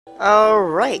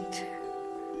Alright,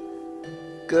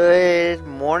 good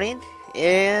morning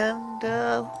and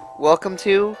welcome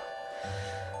to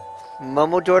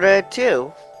Momodora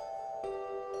 2.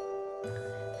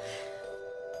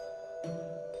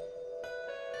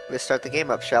 Let's start the game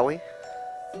up, shall we?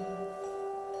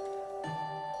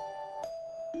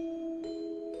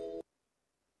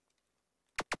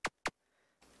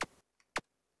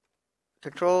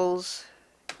 Controls,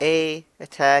 A,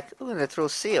 attack, ooh, and a throw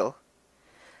seal.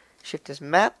 Shift is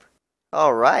map.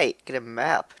 Alright, get a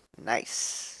map.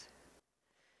 Nice.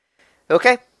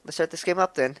 Okay, let's start this game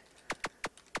up then.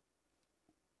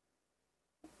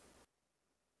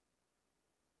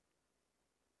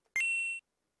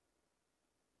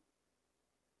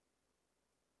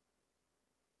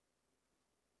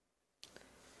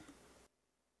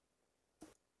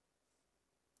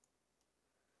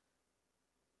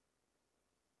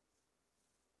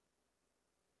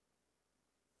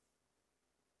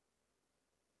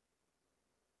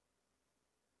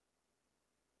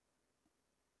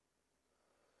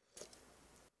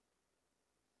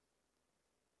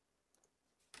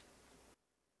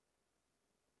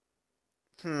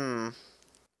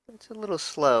 It's a little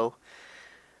slow.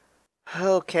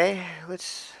 Okay,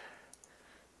 let's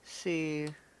see.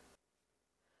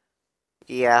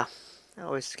 Yeah, I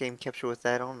always game capture with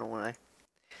that, I don't know why.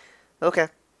 Okay,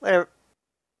 whatever.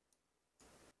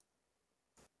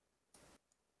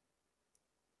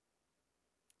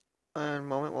 One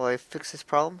moment while I fix this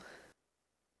problem.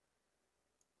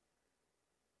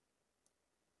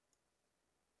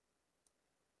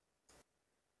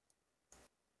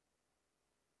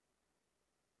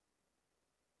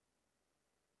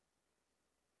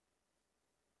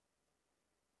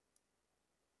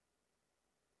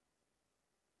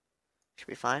 Should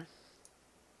be fine.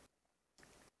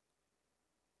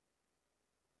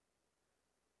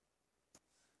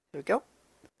 Here we go.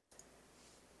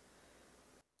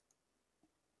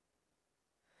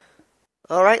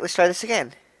 Alright, let's try this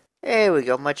again. There we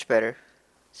go, much better.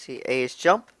 See, A is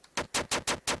jump.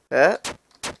 Uh.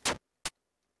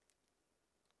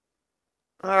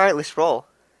 Alright, let's roll.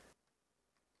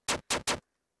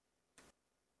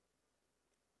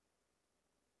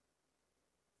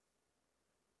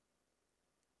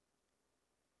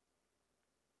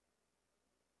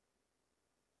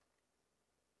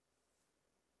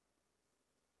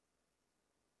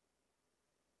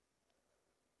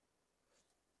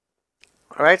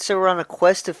 Alright, so we're on a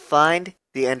quest to find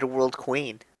the Underworld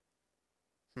Queen.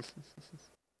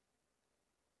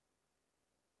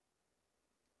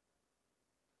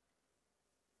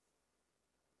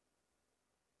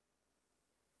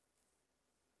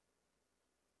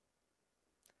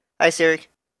 Hi, Siri.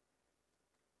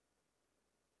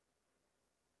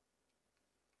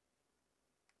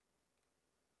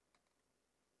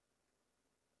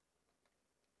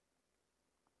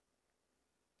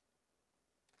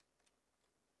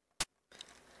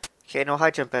 Okay, no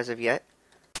high jump as of yet.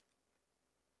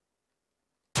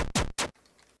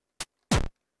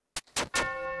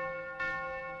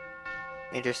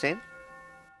 Interesting.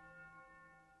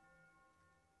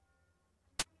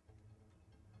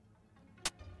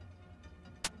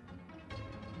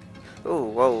 Ooh,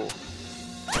 whoa.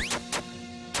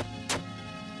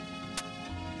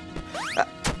 Ah.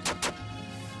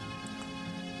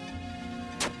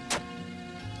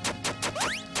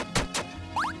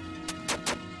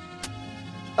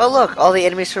 Oh look, all the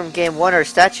enemies from game 1 are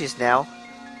statues now.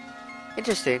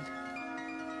 Interesting.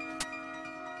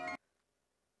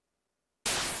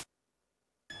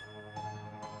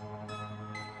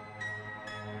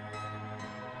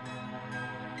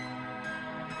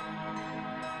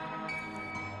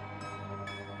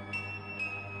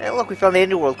 Hey look, we found the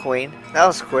Underworld Queen. That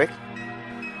was quick.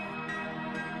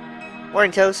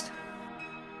 Morning, Toast.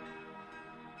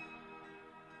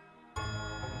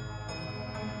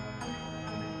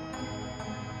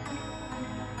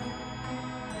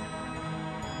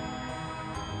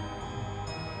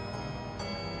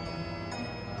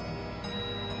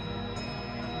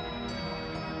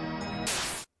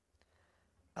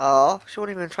 Oh, she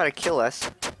won't even try to kill us.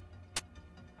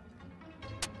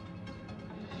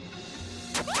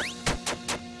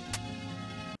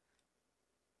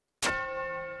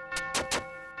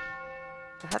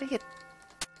 How do you get...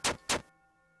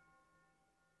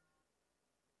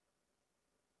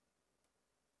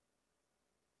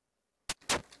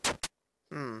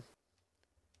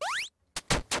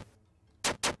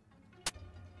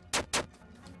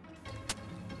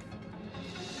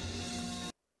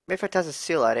 Maybe if I toss a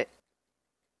seal at it.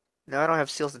 No, I don't have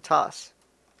seals to toss.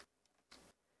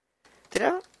 Did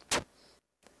I?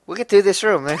 We'll get through this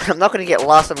room. I'm not gonna get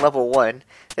lost on level 1.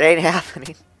 It ain't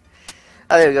happening.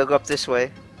 Oh, there we go. Go up this way.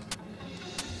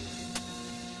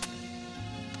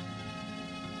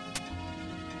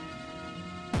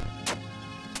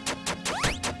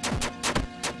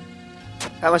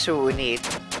 How much do we need?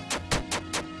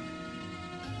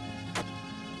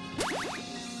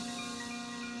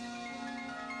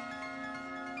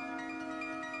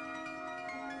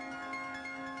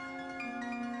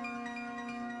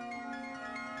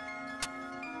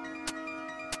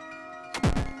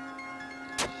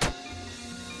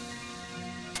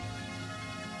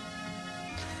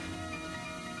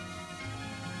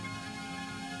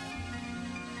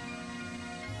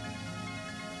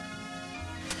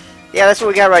 Yeah, that's what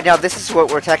we got right now. This is what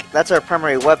we're attacking. That's our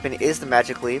primary weapon, is the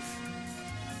magic leaf.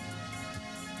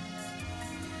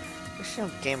 Let's show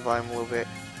game volume a little bit.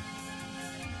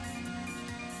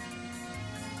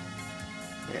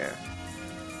 Yeah.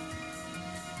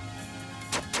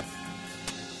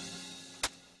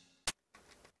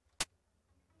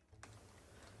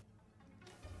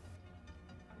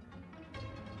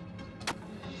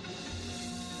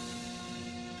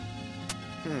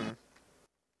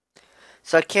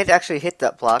 So I can't actually hit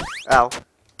that block. Ow.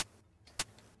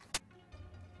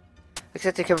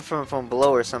 Except they come from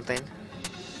below or something.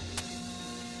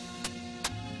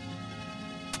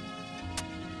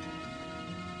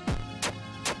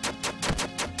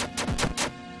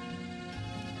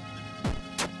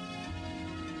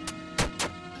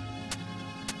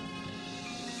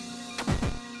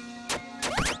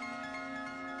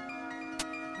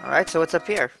 Alright, so what's up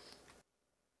here?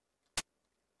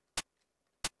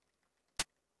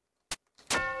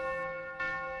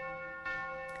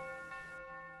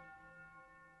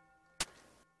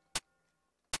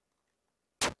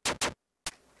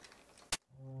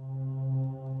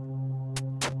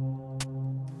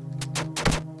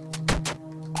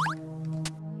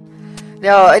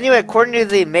 Now, anyway, according to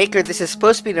the maker, this is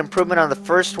supposed to be an improvement on the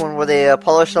first one where they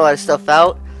polished a lot of stuff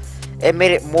out and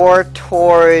made it more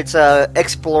towards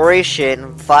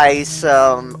exploration vice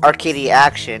arcadey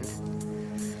action.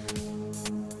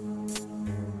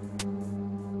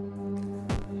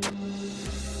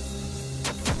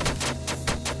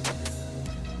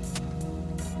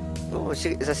 Oh, is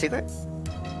that a secret?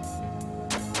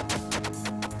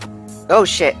 Oh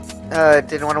shit!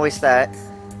 Didn't want to waste that.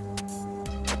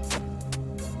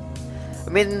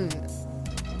 I mean,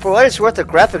 for what it's worth, the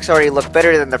graphics already look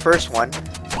better than the first one.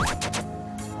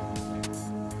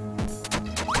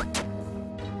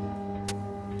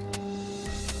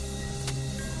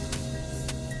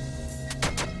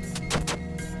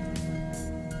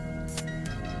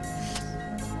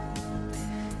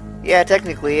 Yeah,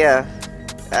 technically, yeah.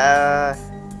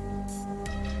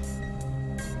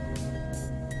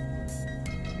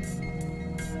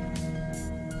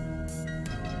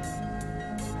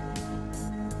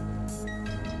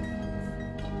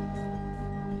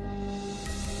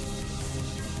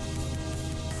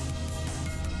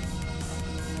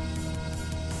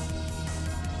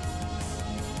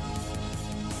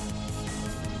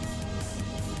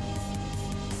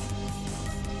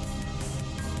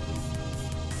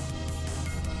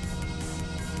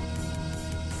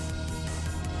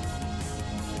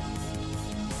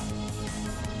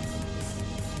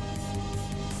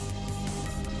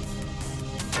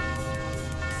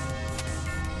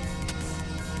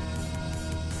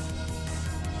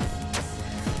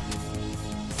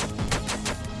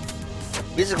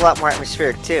 Music's a lot more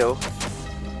atmospheric too.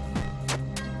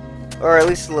 Or at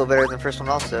least a little better than the first one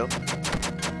also.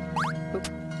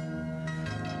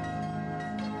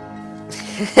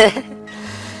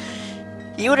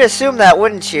 You would assume that,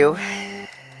 wouldn't you?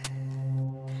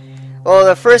 Well,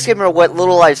 the first game, or what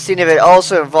little I've seen of it,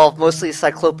 also involved mostly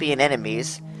Cyclopean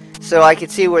enemies. So I could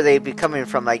see where they'd be coming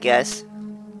from, I guess.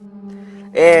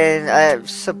 And I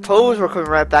suppose we're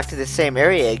coming right back to the same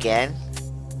area again.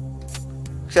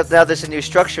 Except now there's a new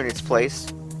structure in its place.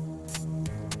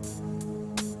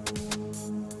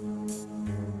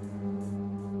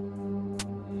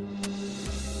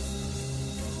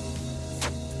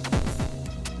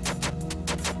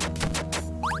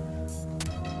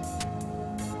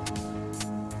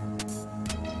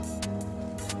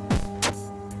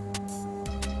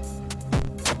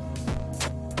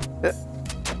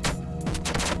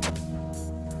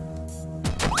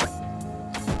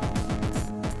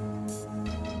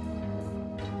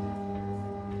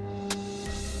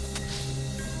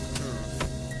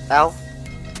 Ow.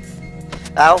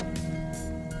 Ow.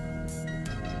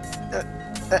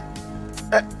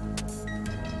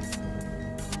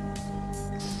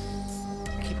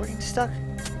 Keep getting stuck.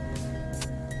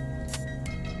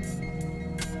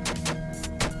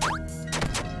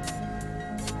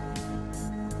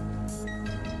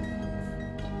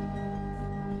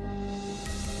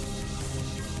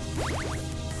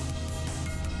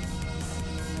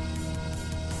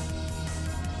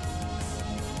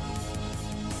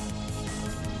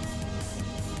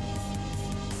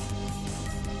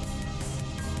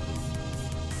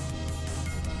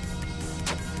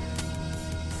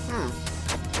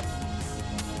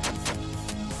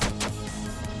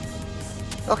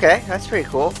 Okay, that's pretty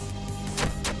cool.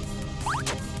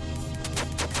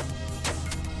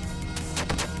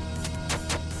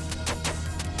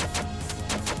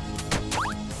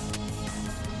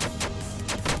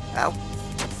 Ow.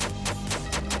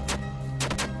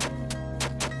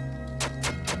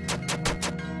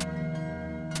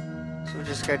 So we're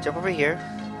just gonna jump over here.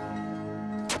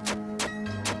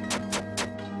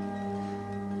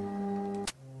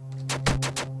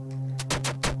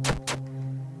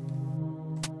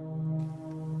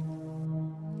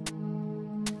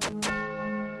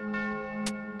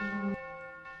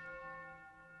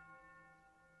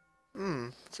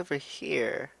 It's over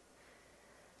here.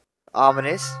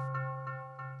 Ominous.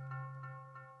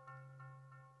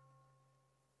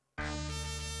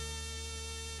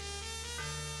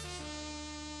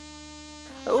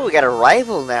 Oh, we got a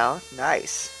rival now.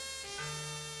 Nice.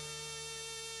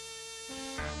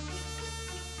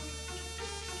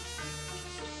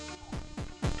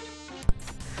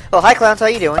 Oh, hi Clowns, how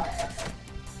you doing?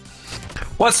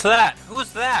 What's that?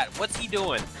 Who's that? What's he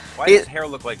doing? Why does his hair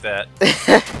look like that?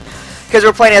 Because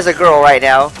we're playing as a girl right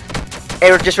now.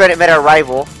 And we're just ready to meet our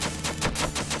rival.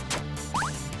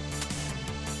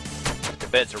 I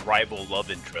bet it's a rival love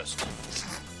interest.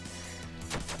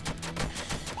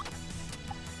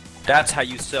 That's how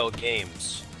you sell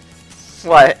games.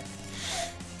 What?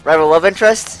 Rival love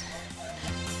interest?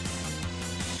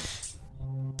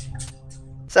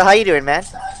 So how you doing, man?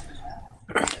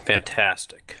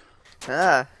 Fantastic.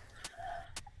 Ah.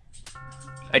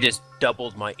 I just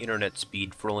doubled my internet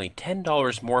speed for only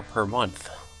 $10 more per month.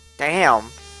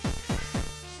 Damn.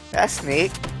 That's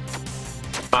neat.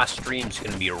 My stream's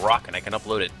gonna be rocking. I can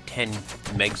upload at 10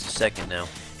 megs a second now.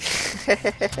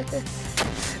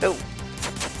 Oh.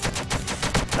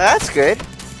 That's good.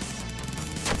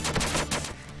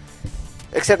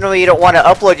 Except no, you don't want to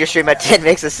upload your stream at 10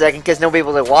 megs a second because nobody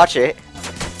will watch it.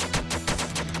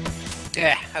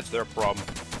 Yeah, that's their problem.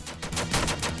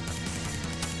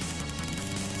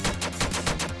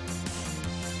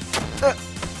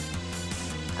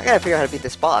 I gotta figure out how to beat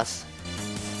this boss.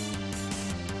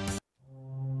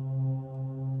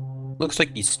 Looks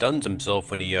like he stuns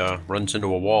himself when he runs into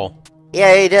a wall.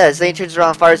 Yeah, he does. Then he turns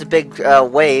around, fires a big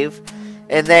wave,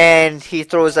 and then he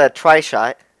throws a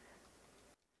tri-shot.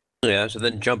 Yeah, so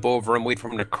then jump over him, wait for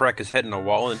him to crack his head in a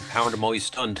wall, and pound him while he's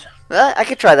stunned. I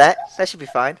could try that. That should be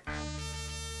fine.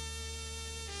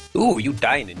 Ooh, you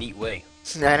die in a neat way.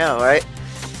 I know, right?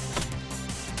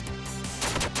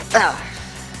 Ah.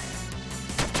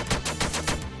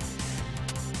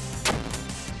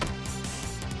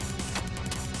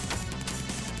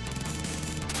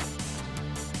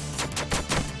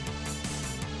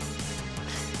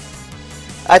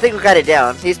 I think we got it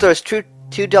down. He throws two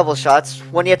double shots.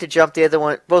 One you have to jump, the other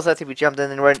one both have to be jumped,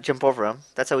 and then run jump over him.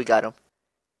 That's how we got him.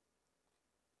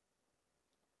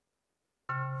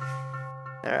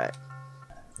 Alright.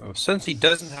 Since he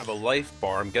doesn't have a life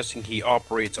bar, I'm guessing he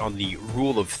operates on the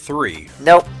rule of 3.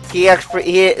 Nope. He actually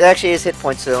has hit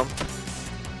points to him.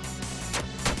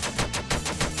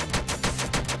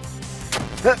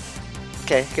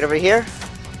 Okay, get over here.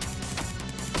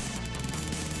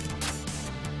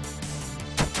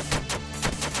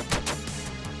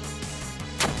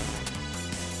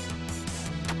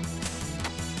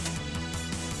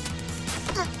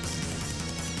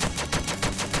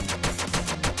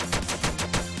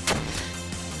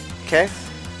 Okay.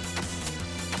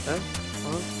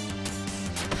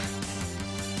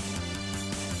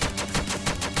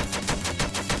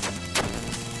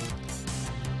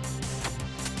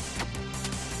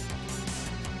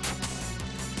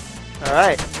 All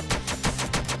right.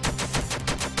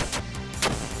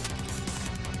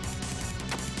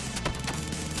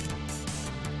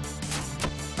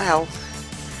 Wow.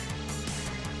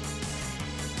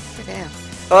 Damn.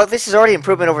 Well, this is already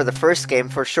improvement over the first game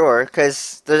for sure,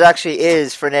 because there actually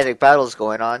is frenetic battles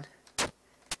going on.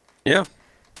 Yeah.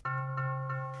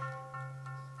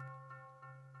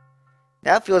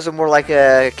 Now it feels more like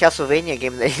a Castlevania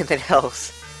game than anything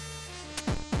else.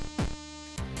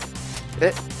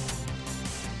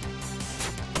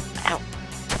 Ow.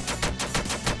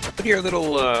 What do your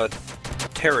little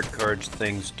tarot cards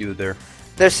things do there?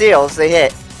 They're seals, they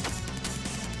hit.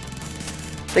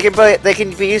 They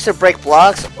can be used to break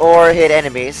blocks or hit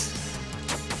enemies.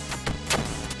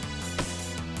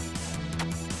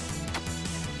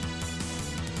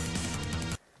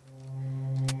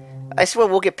 I swear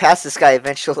we'll get past this guy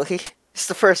eventually. It's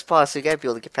the first boss, so you gotta be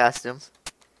able to get past him.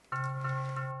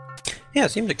 Yeah,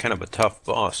 it seems like kind of a tough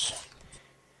boss.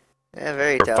 Yeah,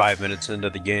 very For tough. 5 minutes into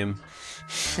the game.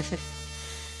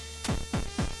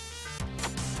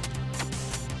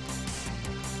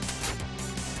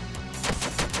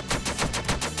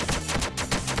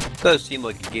 Does seem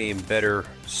like a game better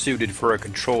suited for a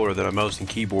controller than a mouse and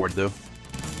keyboard, though.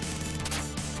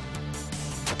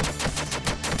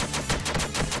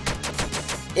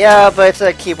 Yeah, but it's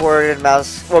a keyboard and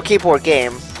mouse. Well, keyboard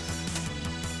game.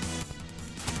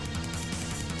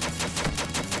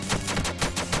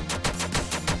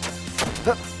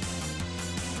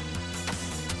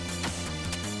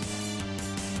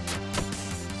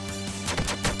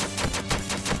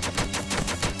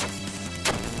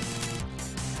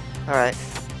 Alright.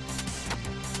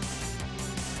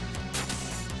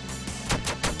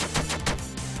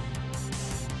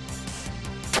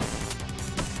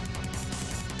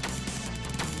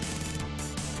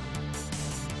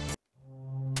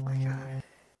 Oh my God.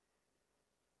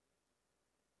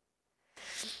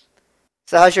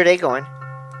 So how's your day going?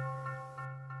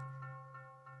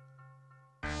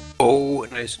 Oh,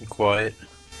 nice and quiet.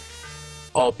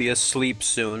 I'll be asleep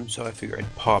soon, so I figure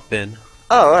I'd pop in.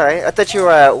 Oh, alright. I thought you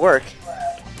were at work.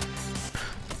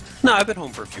 No, I've been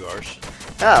home for a few hours.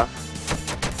 Oh.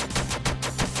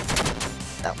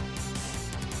 No.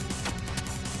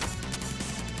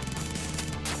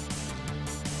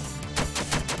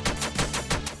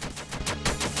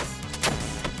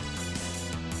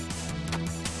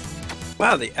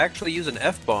 Wow, they actually use an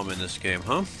F-bomb in this game,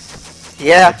 huh?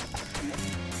 Yeah.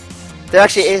 There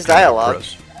actually is dialogue.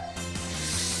 Gross.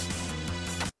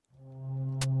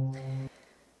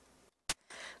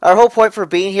 Our whole point for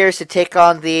being here is to take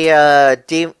on the,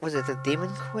 was it the Demon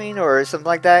Queen or something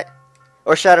like that?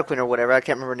 Or Shadow Queen or whatever, I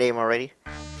can't remember her name already.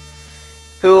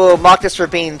 Who mocked us for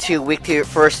being too weak to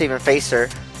first even face her.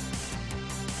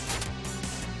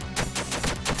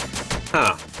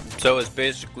 Huh. So it's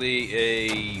basically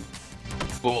a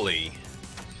bully.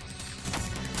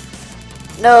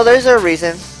 No, there's a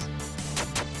reason.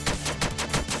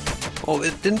 Well,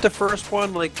 didn't the first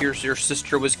one, like, your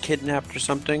sister was kidnapped or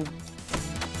something?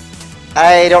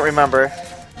 I don't remember.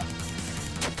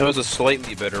 That was a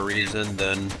slightly better reason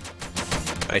than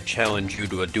I challenge you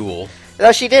to a duel.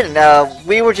 No, she didn't.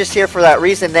 We were just here for that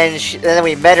reason. Then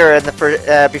we met her in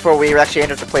the before we actually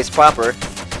entered the place proper.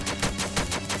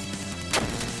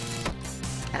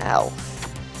 Ow.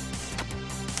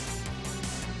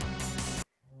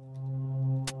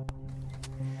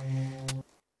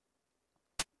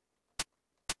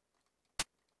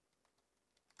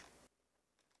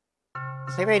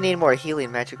 Maybe I need more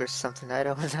healing magic or something. I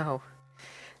don't know.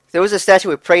 There was a statue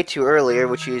we prayed to earlier,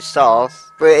 which you saw,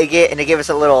 but it gave us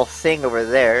a little thing over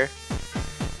there.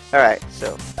 All right,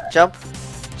 so jump,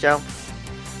 jump,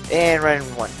 and run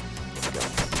one. There we go.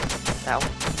 Ow.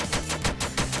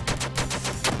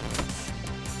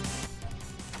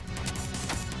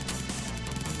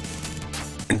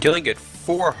 And you only get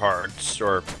 4 hearts,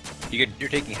 or you're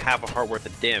taking half a heart worth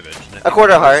of damage. And I A think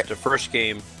quarter heart. The first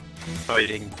game. Oh, you're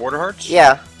taking quarter hearts?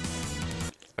 Yeah.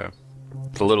 Okay.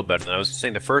 It's a little better. I was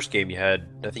saying the first game you had,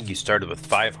 I think you started with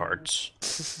 5 hearts.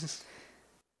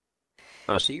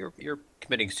 Oh, so you're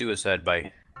committing suicide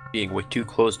by being way too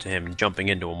close to him and jumping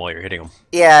into him while you're hitting him.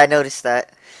 Yeah, I noticed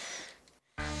that.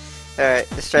 Alright,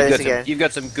 let's try this again. You've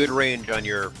got some good range on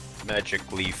your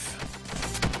magic leaf.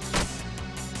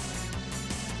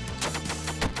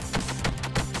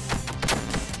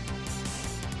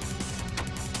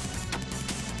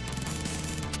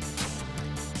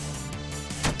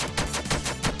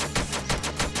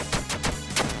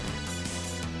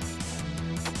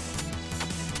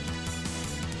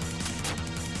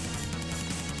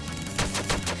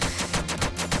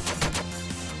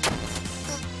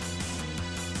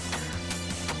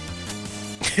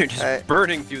 You're just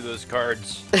burning through those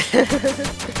cards.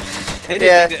 Anything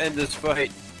Yeah. to end this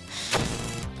fight.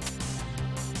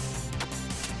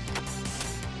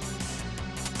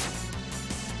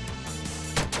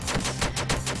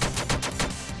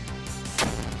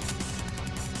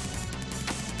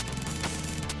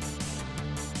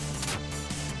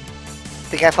 I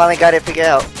think I finally got it figured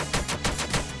out.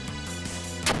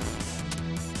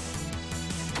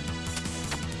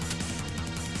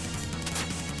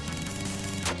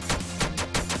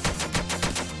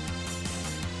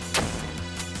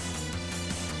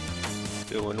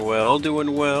 Doing well,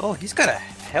 doing well. He's got a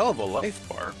hell of a life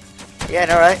bar. Yeah, I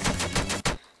know, right?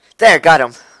 There, got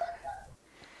him.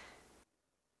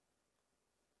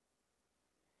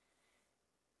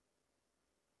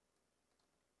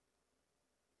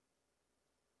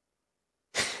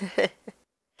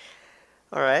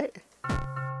 Alright.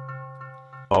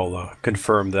 I'll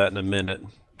confirm that in a minute.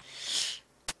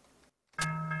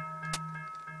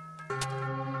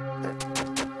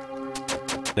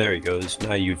 There he goes.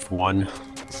 Now you've won.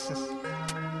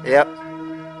 Yep.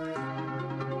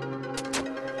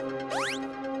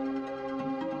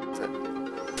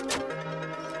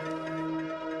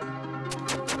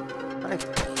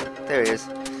 There he is.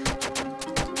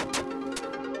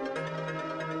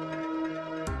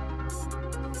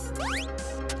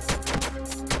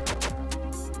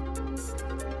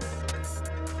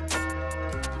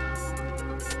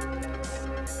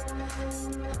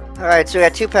 Alright, so we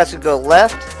got two paths to go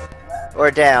left or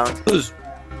down.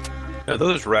 Are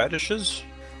those radishes?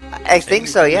 I think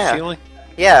so, yeah.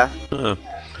 Yeah.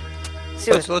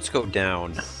 Let's go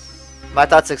down. My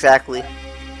thoughts exactly.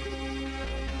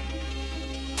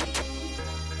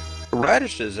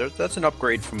 Radishes, that's an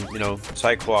upgrade from, you know,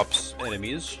 Cyclops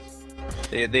enemies.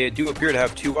 They do appear to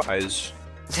have two eyes.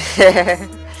 Yeah.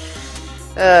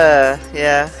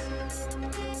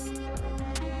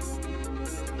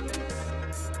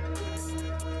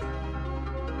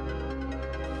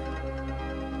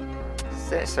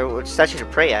 So which statue to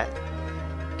pray at?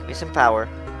 Give me some power.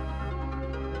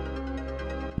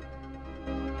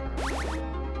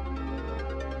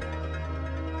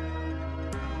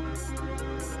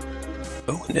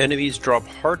 Oh, and enemies drop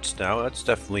hearts now. That's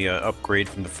definitely an upgrade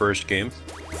from the first game.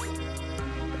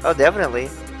 Oh, definitely.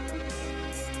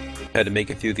 Had to make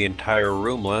it through the entire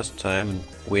room last time and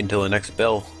wait until the next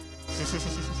bell.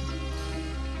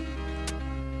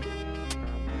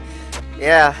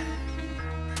 Yeah.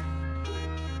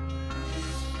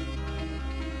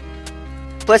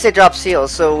 Plus they drop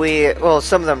seals, so well,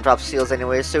 some of them drop seals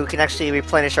anyway, so we can actually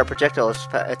replenish our projectile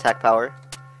attack power.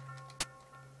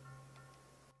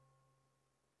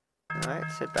 Alright,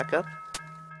 sit back up.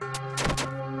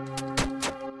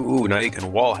 Ooh, now you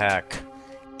can wall hack.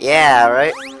 Yeah,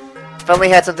 right? If only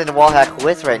had something to wall hack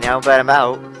with right now, but I'm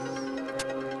out.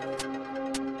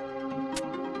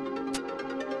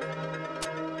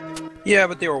 Yeah,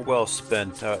 but they were well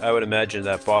spent. I would imagine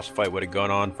that boss fight would have gone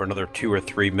on for another 2 or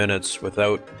 3 minutes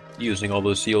without using all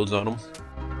those shields on them.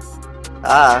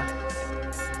 Ah.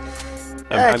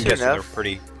 I'm guessing they're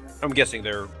pretty. I'm guessing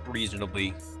they're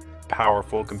reasonably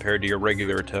powerful compared to your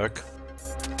regular attack.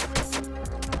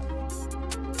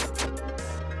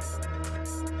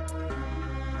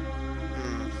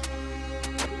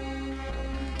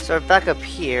 So back up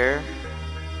here.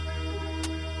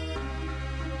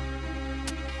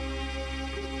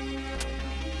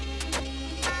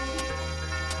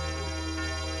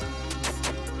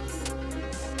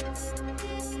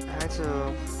 Alright,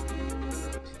 so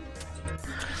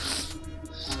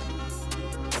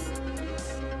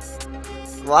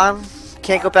well, I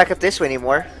can't go back up this way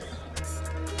anymore.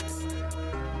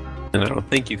 And I don't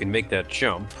think you can make that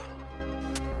jump.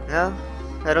 No,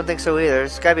 I don't think so either.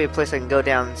 There's gotta be a place I can go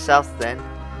down south then.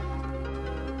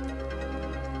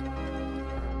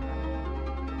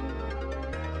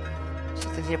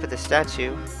 Something here for the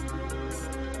statue.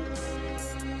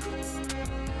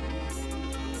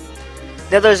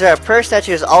 Now there's a per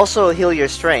statues also heal your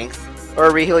strength,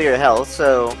 or re-heal your health,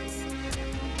 so...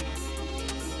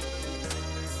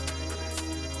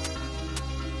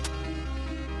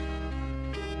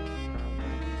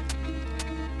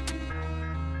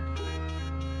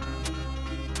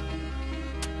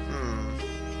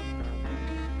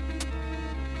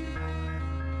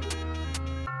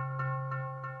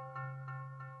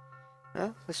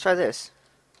 Well, let's try this.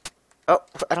 Oh,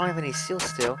 I don't have any seals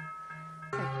still.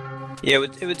 Yeah,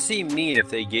 it would seem neat if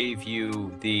they gave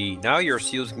you the... Now your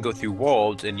seals can go through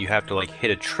walls, and you have to, like, hit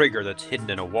a trigger that's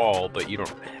hidden in a wall, but you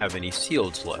don't have any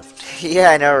seals left. Yeah,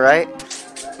 I know, right?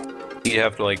 You'd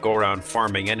have to, like, go around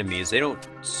farming enemies. They don't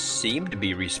seem to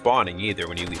be respawning either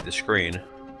when you leave the screen.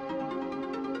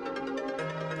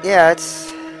 Yeah,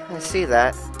 I see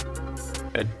that.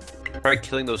 And try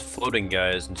killing those floating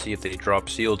guys and see if they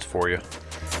drop seals for you.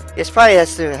 It's probably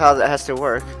how that has to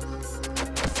work.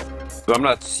 But I'm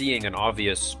not seeing an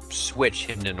obvious switch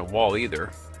hidden in a wall either.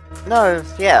 No,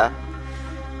 yeah.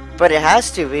 But it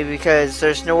has to be because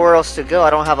there's nowhere else to go.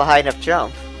 I don't have a high enough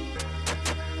jump.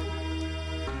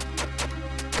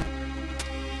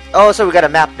 Oh, so we got a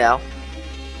map now.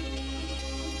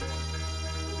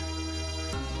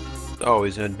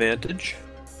 Always an advantage.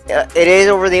 Yeah, it is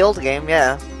over the old game,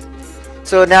 yeah.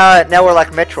 So now we're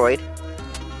like Metroid.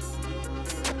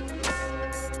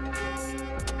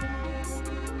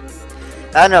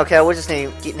 I don't know, okay, we'll just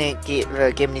game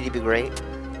need to be great.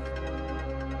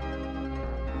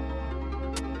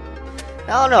 I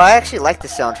don't know, I actually like the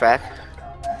soundtrack.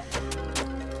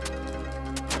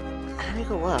 How do you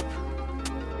go up?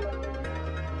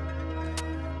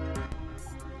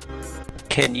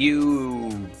 Can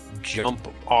you jump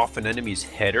off an enemy's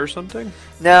head or something?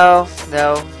 No,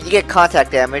 no. You get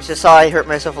contact damage. That's how I hurt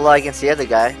myself a lot against the other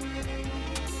guy.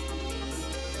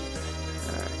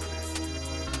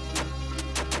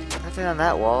 Nothing on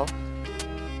that wall.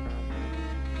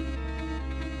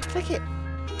 I think it...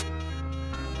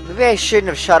 Maybe I shouldn't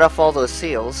have shot off all those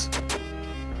seals.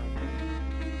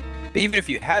 But even if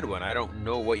you had one, I don't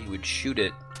know what you would shoot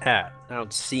it at. I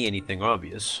don't see anything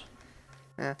obvious.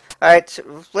 Yeah. Alright,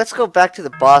 so let's go back to the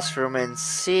boss room and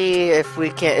see if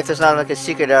we can, if there's not like a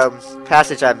secret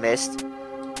passage I missed.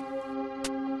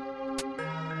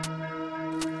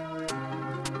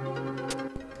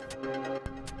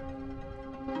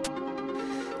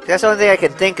 That's the only thing I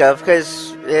can think of,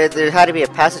 because there had to be a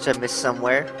passage I missed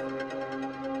somewhere.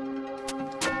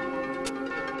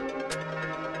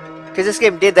 Because this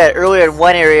game did that earlier in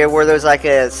one area where there was like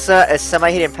a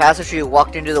semi-hidden passage where you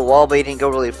walked into the wall but you didn't go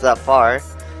really that far.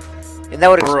 And that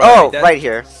would have... Oh, right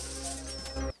here.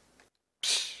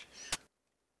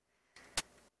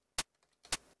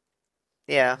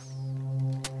 Yeah.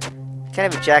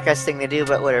 Kind of a jackass thing to do,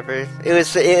 but whatever.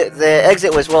 The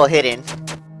exit was well hidden.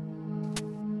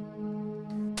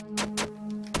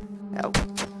 Ow.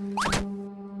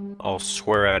 I'll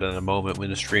swear at it in a moment when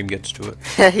the stream gets to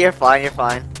it. You're fine, you're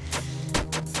fine.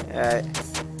 Alright.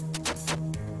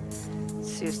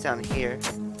 Let's see what's down here.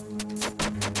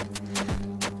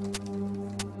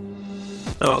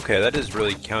 Oh, okay, that is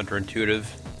really counterintuitive.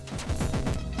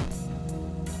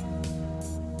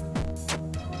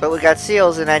 But we got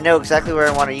seals, and I know exactly where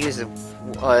I want to use them.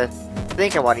 I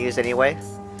think I want to use it anyway.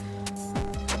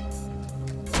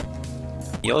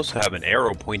 You also have an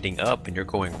arrow pointing up, and you're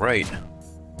going right.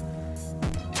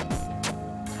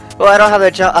 Well, I don't have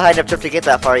a high enough jump to get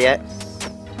that far yet.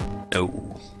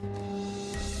 No.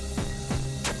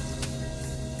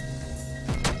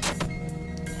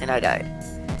 And I died.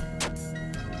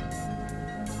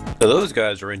 So those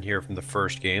guys are in here from the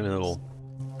first game, the little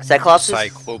Cyclops?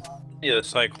 Yeah, the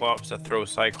Cyclops that throw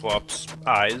Cyclops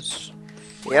eyes.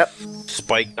 Yep.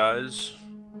 Spiked eyes.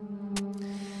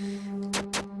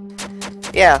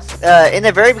 Yeah, in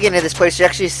the very beginning of this place, you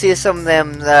actually see some of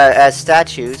them as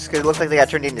statues, because it looks like they got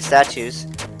turned into statues.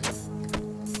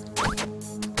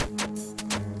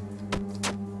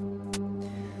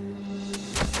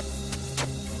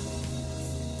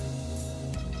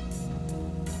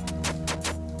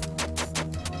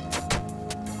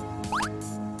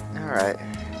 Alright.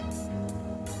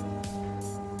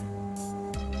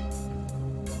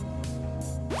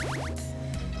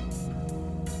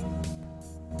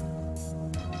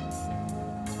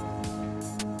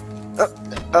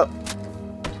 Oh.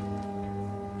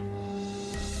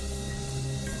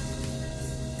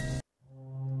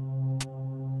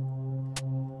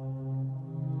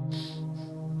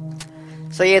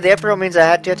 So yeah, the upper row means I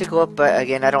had to go up, but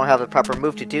again, I don't have the proper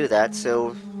move to do that,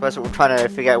 so that's what we're trying to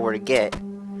figure out where to get.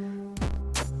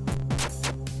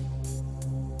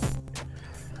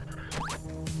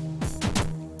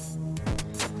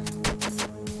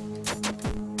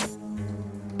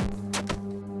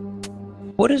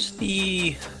 What is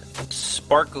the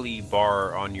sparkly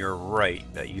bar on your right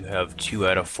that you have 2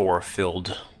 out of 4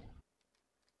 filled?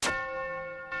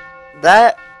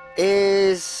 That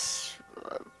is...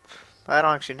 I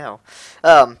don't actually know.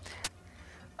 I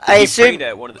assume... prayed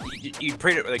at one of the, you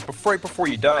prayed at, like, right before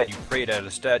you died, you prayed at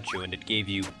a statue and it gave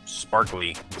you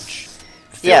sparkly, which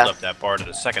filled up that bar to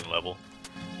the 2nd level.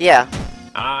 Yeah.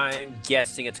 I'm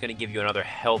guessing it's going to give you another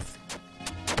health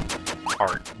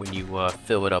part when you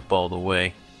fill it up all the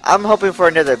way. I'm hoping for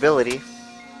another ability.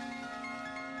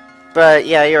 But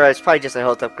yeah, you're right, it's probably just a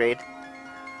health upgrade.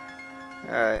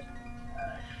 Alright.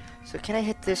 So can I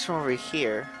hit this from over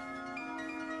here?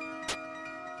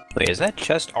 Wait, is that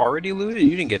chest already looted?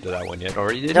 You didn't get to that one yet,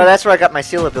 already did you? No, that's where I got my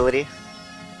seal ability.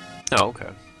 Oh, okay.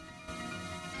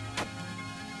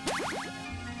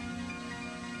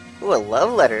 Ooh, a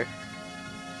love letter.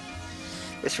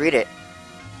 Let's read it.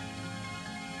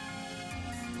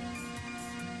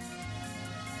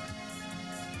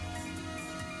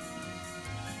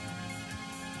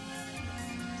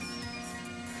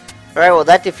 Alright, well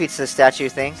that defeats the statue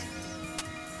thing.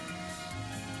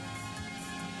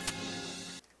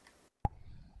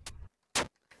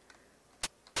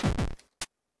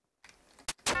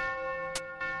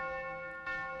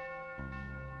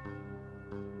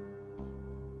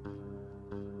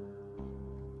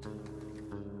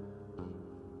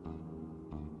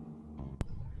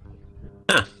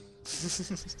 Huh.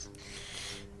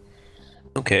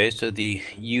 Okay, so the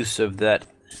use of that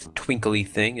twinkly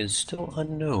thing is still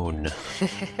unknown.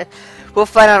 We'll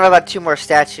find out about 2 more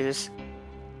statues.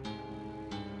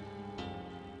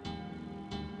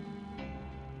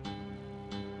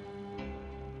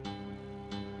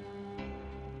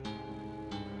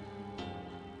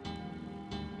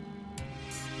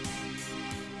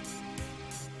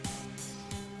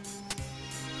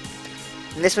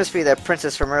 And this must be the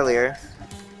princess from earlier.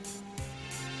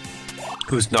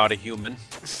 Who's not a human.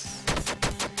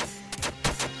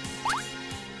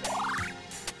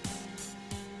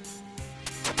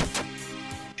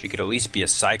 She could at least be a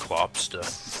Cyclops to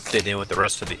fit in with the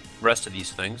rest of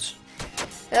these things.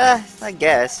 Yeah, I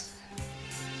guess.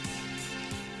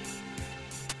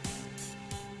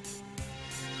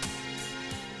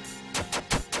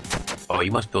 Oh,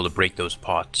 you must be able to break those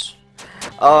pots.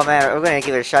 Oh man, we're gonna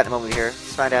give it a shot in a moment here.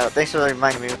 Let's find out. Thanks for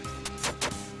reminding me.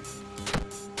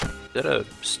 Is that a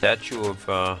statue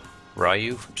of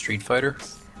Ryu from Street Fighter?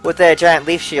 With the giant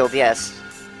leaf shield, yes.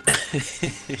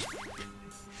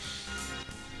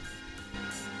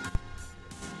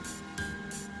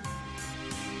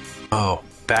 Oh,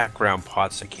 background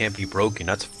pots that can't be broken.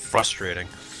 That's frustrating.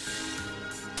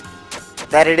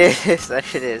 That it is.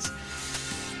 That it is.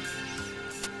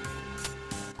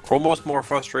 Almost more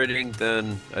frustrating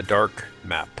than a dark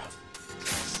map.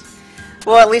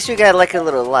 Well, at least we got like a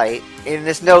little light, and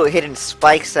there's no hidden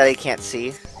spikes that I can't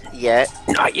see yet.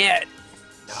 Not yet.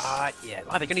 Not yet.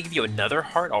 Wow, they're gonna give you another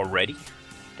heart already?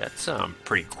 That's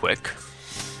pretty quick.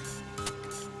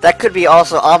 That could be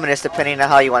also ominous depending on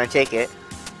how you want to take it.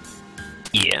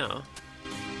 Yeah.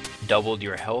 Doubled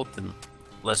your health in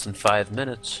less than 5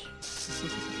 minutes.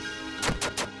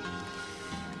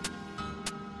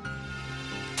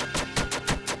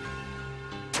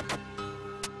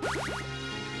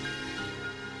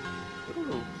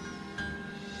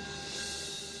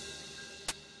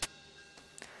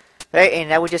 Hey, and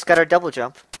now we just got our double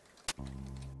jump.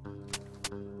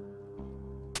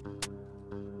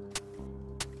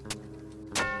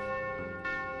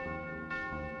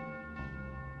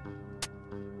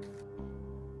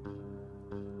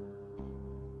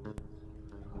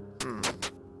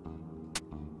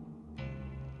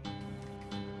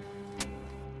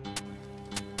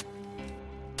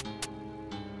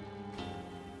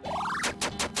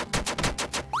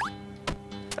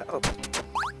 Oh.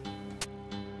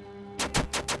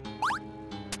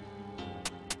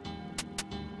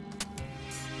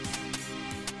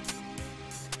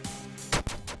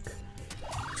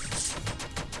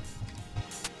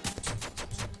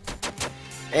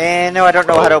 And no, I don't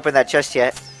know how to open that chest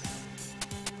yet.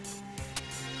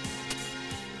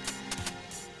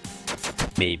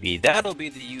 Maybe that'll be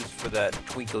the use for that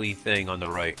twinkly thing on the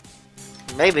right.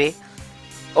 Maybe.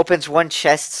 Opens one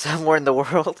chest somewhere in the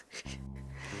world.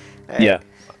 Yeah.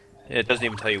 It doesn't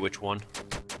even tell you which one.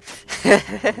 You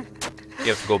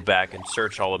have to go back and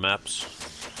search all the maps.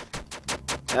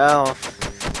 Oh.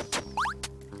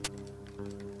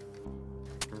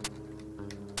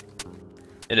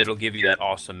 And it'll give you that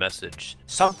awesome message.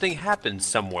 Something happened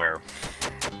somewhere.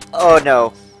 Oh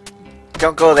no.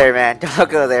 Don't go there, man. Don't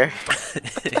go there.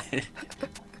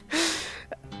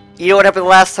 You know what happened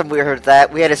last time we heard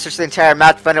that? We had to search the entire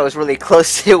map to find out it was really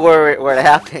close to where it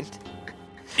happened.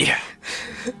 Yeah.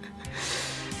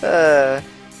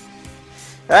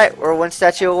 Alright, we're one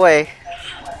statue away.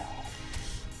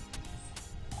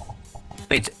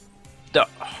 Wait, the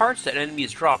hearts that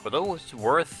enemies drop, are those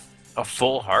worth a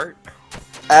full heart?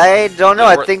 I don't know,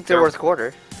 I think they're worth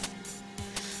quarter.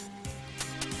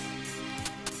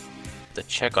 To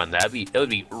check on that, that would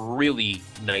be really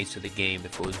nice to the game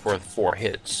if it was worth 4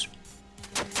 hits.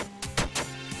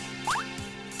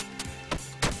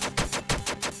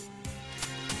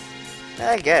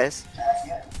 I guess.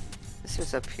 Let's see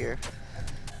what's up here.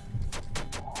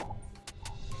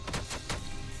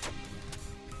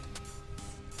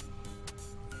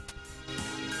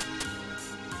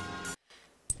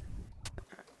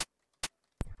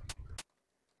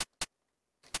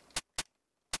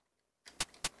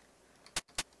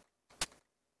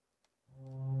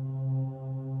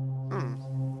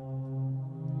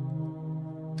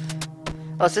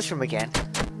 Oh, it's this room again.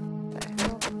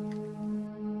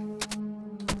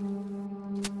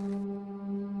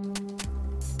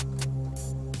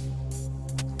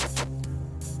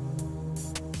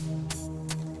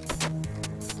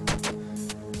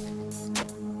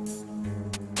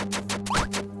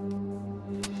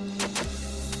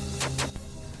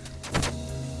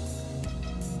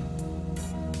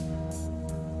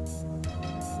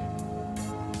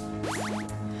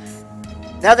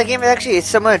 Now the game actually is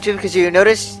somewhat intuitive because you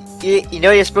notice, you know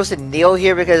you're supposed to kneel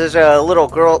here because there's a little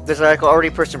girl, there's like an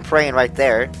already person praying right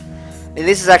there. And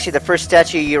this is actually the first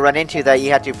statue you run into that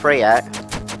you have to pray at.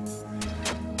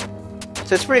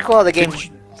 So it's pretty cool how the game...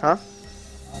 Huh?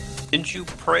 Didn't you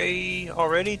pray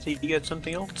already? Did you get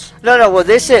something else? No, well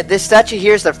this statue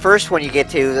here is the first one you get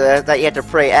to that you have to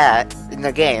pray at in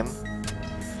the game.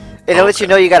 And it lets you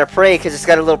know you gotta pray because it's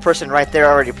got a little person right there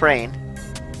already praying.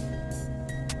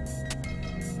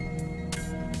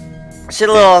 Shit,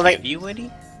 a little like you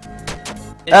any?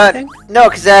 Anything? No,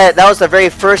 because that was the very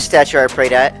first statue I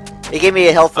prayed at. It gave me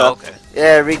a health Oh, up. okay.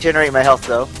 Yeah, regenerate my health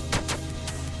though.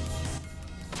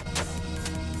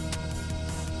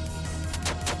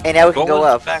 And now we can What go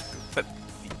was up. back? But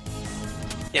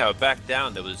yeah, back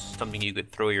down. There was something you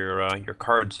could throw your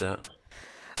cards at.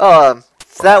 Oh,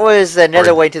 so that was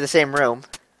another Or- way to the same room.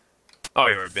 Oh,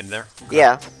 you ever been there? Okay.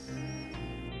 Yeah.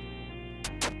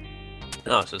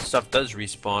 Oh, so stuff does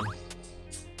respawn.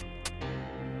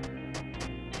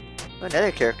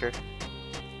 Another character.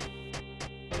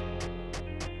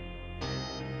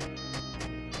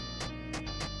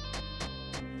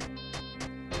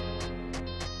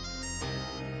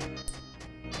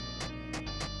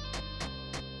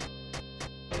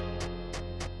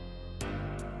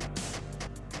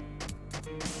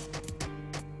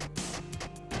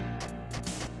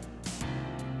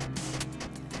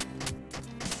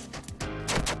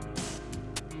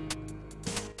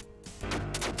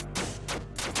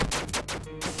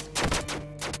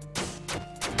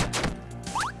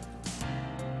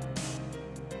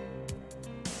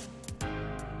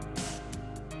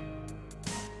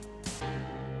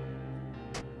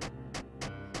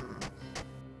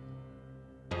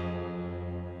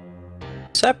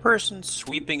 Is that person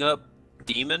sweeping up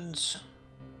demons?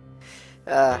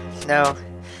 No.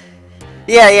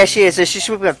 Yeah, she is. She's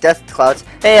swooping up death clouds.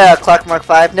 Hey, Clock Mark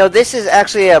 5. No, this is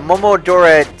actually a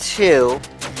Momodora 2.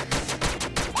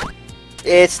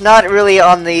 It's not really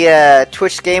on the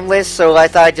Twitch game list, so I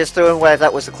thought I'd just throw in what I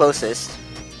thought was the closest.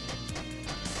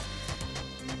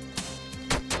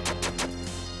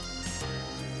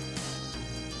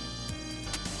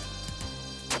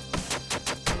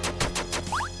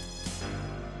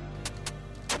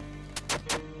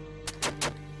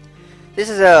 This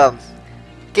is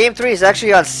Game 3 is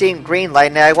actually on Steam Greenlight,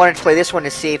 and I wanted to play this one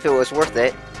to see if it was worth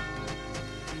it.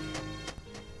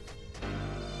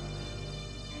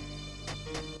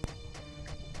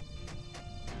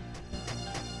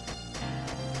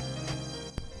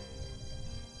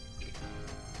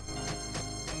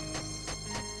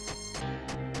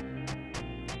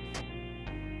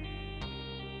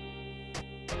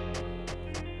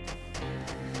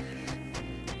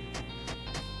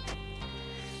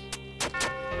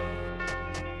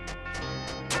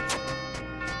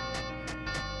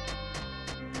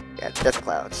 Yeah, death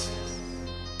clouds.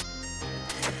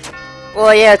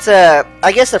 Well, yeah, it's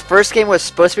I guess the first game was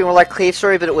supposed to be more like Cave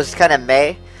Story, but it was kind of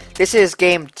meh. This is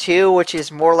game 2, which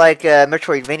is more like a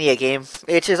Metroidvania game,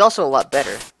 which is also a lot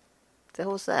better. What the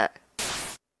hell was that?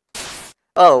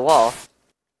 Oh, wall.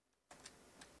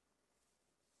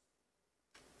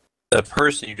 The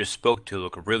person you just spoke to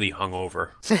looked really hungover.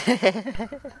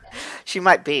 She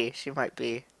might be. She might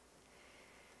be.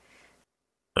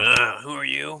 Who are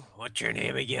you? What's your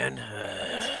name again?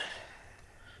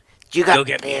 You got Go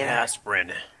get me an beer.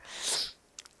 aspirin.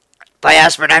 By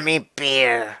aspirin, I mean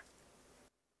beer.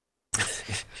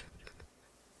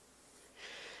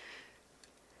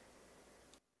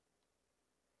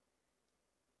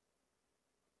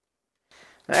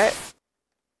 Alright.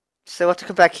 So we'll have to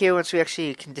come back here once we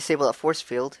actually can disable that force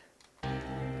field.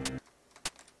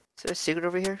 Is there a secret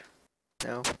over here?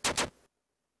 No.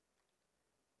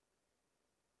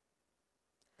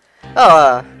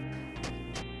 Oh,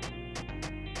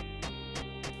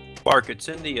 Mark, it's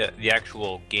in the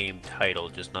actual game title,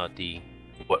 just not the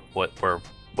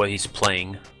what he's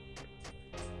playing.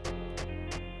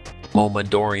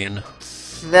 Momodorian.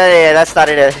 no, yeah, that's not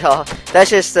it at all. That's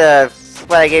just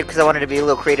what I gave because I wanted to be a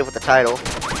little creative with the title.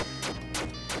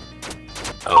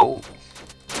 Oh.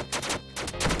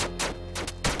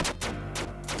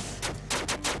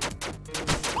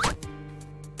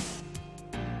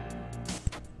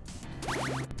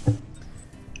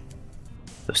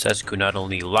 Doseku not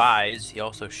only lies, he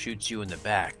also shoots you in the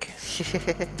back. Is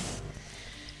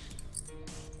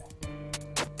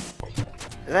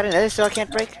that another cell I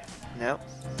can't break? No.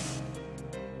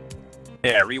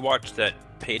 Yeah, I rewatched that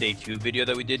Payday 2 video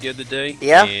that we did the other day.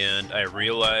 Yeah? And I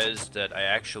realized that I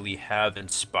actually have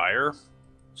Inspire.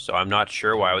 So I'm not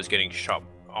sure why I was getting shot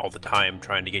all the time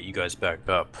trying to get you guys back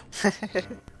up.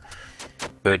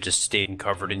 But it just stayed and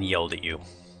covered and yelled at you.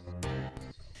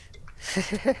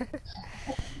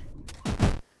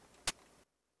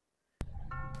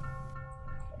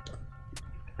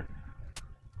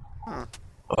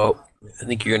 Oh, I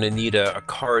think you're gonna need a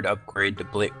card upgrade to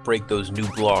break those new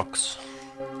blocks.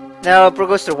 No, it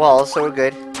goes to walls, so we're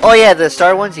good. Oh yeah, the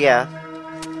star ones, yeah.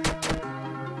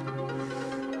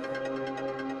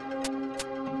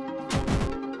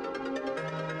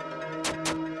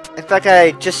 In fact,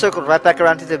 I just circled right back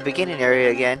around to the beginning area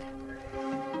again.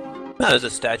 There's a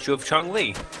statue of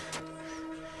Chong-Li.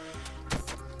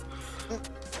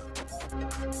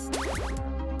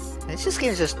 This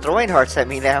game's just throwing hearts at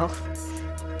me now.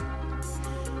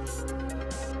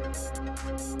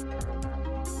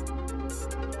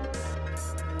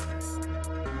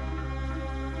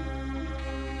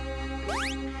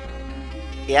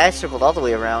 Yeah, I circled all the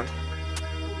way around.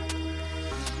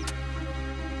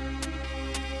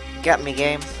 Got me,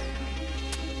 game.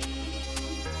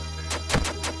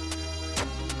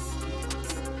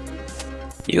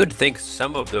 You would think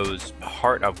some of those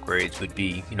heart upgrades would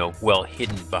be, you know, well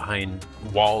hidden behind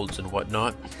walls and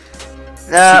whatnot.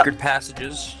 Secret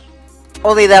passages.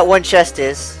 Only that one chest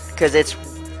is, because it's...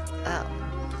 Oh.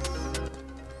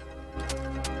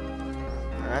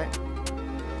 Alright.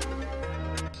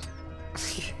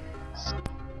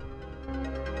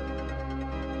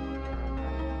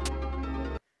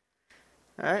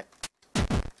 Alright.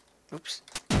 Oops.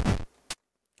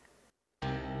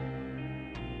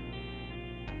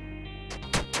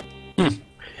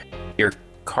 Your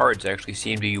cards actually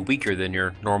seem to be weaker than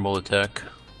your normal attack.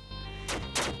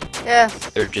 Yeah.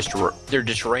 They're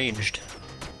just ranged.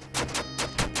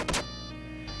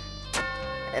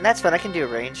 And that's fun, I can do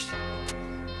ranged.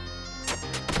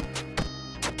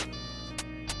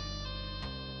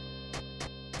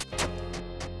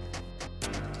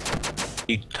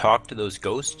 You talk to those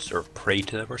ghosts or pray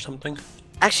to them or something?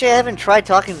 Actually, I haven't tried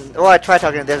talking. Well, I tried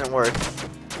talking, it doesn't work.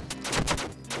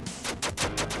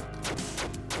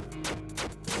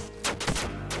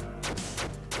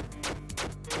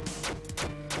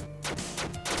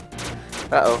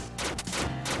 Uh-oh.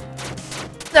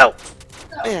 No!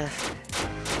 Yeah.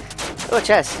 Oh, a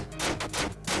chest.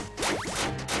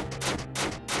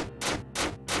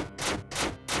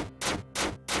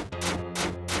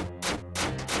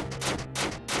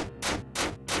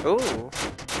 Ooh.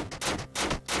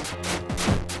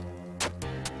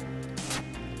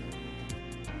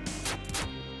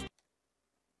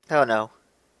 Oh no.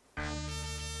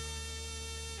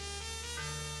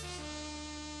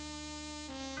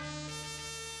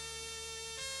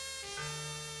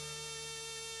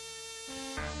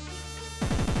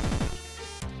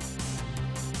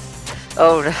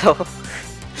 Oh no.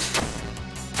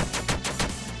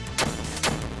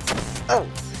 Oh.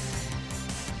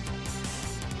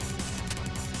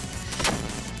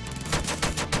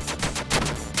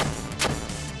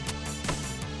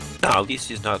 No, at least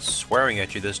he's not swearing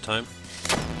at you this time.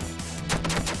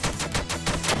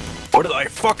 What did I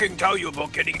fucking tell you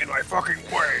about getting in my fucking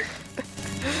way?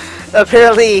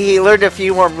 Apparently he learned a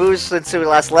few more moves since we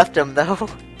last left him though.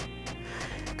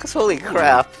 Cause holy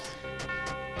crap.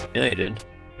 Yeah, he did.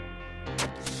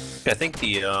 I think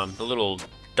the little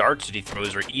darts that he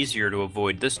throws are easier to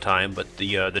avoid this time, but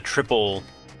the triple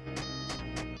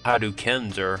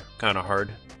Hadoukens are kind of hard.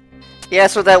 Yeah,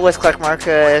 that's what that was,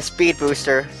 Clickmark, speed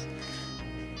booster.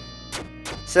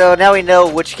 So now we know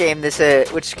which game this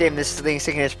thing's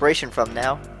taking inspiration from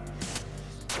now.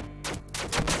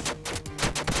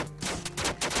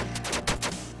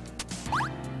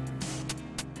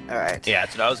 Alright. Yeah,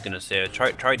 that's what I was gonna say.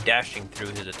 Try dashing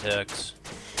through his attacks.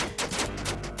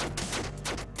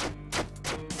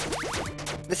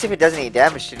 Let's see if it does any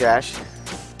damage to dash.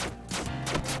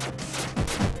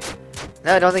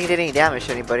 No, I don't think it did any damage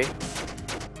to anybody.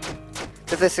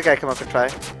 Let this guy come up and try.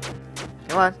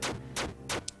 Come on.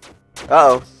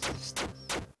 Uh-oh.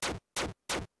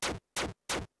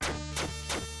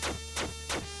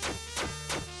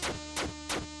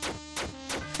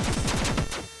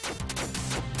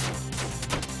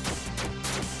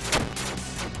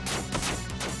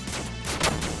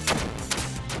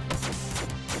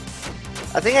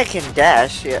 I think I can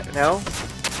dash, yeah, no?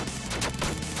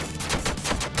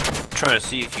 Trying to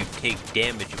see if you take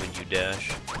damage when you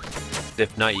dash.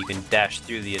 If not, you can dash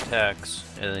through the attacks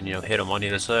and then, you know, hit them on the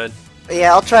other side.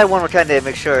 Yeah, I'll try one more time to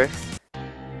make sure.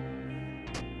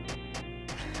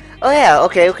 Oh yeah,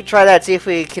 okay, we can try that, see if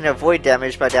we can avoid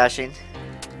damage by dashing.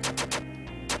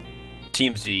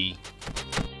 Seems the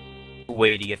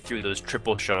way to get through those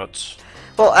triple shots.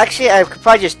 Well, actually, I could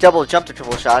probably just double jump to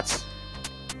triple shots.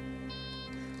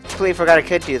 Completely forgot I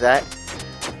could do that.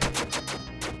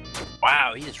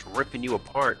 Wow, he's just ripping you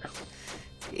apart.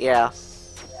 Yeah.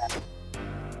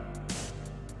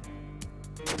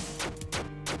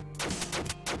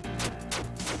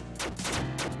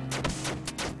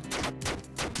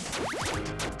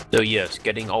 So yes,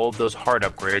 getting all of those heart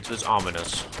upgrades was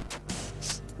ominous.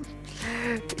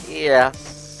 Yeah,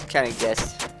 kinda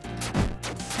guessed.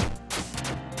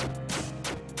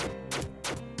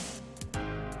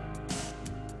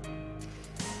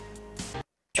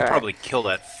 You should probably kill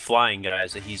that flying guy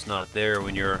so he's not there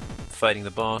when you're fighting the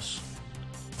boss.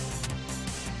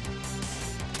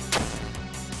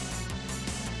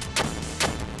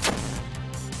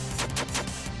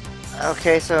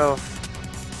 Okay, so...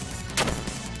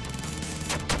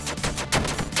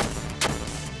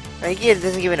 It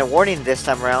doesn't give it a warning this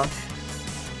time around.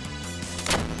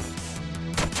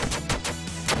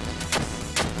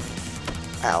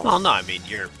 Ow. Well, no, I mean,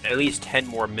 you're at least 10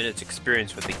 more minutes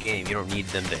experience with the game. You don't need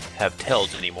them to have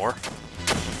tells anymore.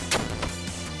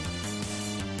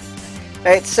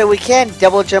 Alright, so we can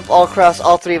double jump all across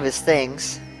all three of his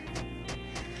things.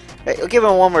 Alright, we'll give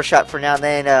him one more shot for now, and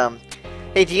then,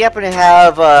 hey, do you happen to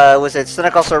have, was it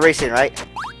Sonic All-Star Racing, right?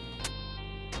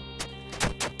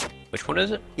 Which one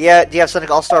is it? Yeah, do you have Sonic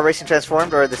All-Star Racing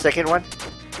Transformed, or the second one?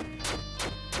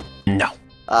 No.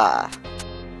 Ah.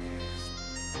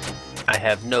 I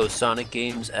have no Sonic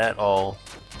games at all.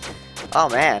 Oh,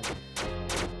 man.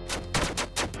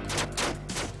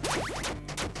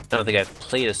 I don't think I've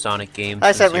played a Sonic game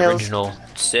Hi, since Seven the Hills. original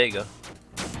Sega.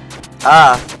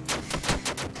 Ah.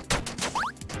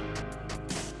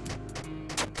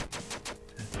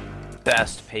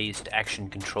 Fast-paced action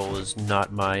control is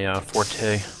not my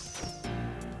forte.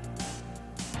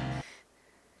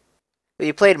 Well,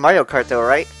 you played Mario Kart, though,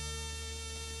 right?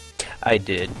 I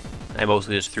did. I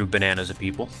mostly just threw bananas at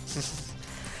people.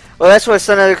 Well, that's what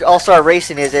Sonic All-Star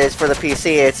Racing is for the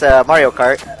PC. It's Mario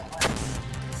Kart.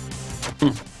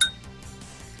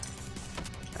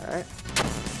 Alright.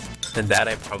 And that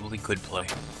I probably could play.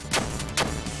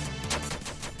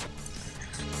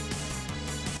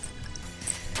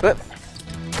 Whoop.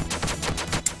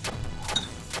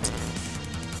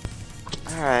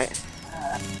 Alright.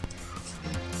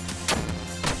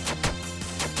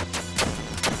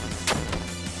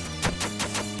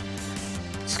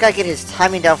 Just gotta get his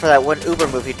timing down for that one Uber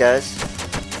move he does.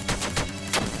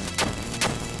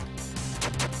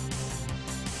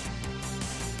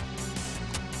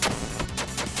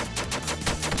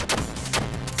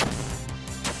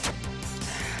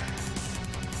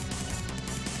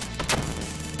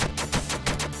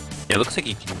 Yeah, it looks like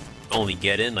you can only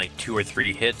get in like 2 or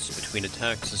 3 hits between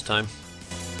attacks this time.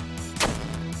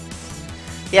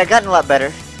 Yeah, gotten a lot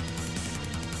better.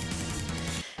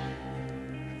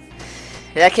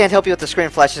 Yeah, I can't help you with the screen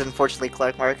flashes, unfortunately,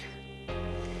 Clark Mark.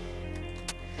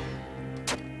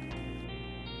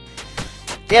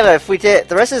 Yeah, but if we did,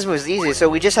 the rest of this was easy, so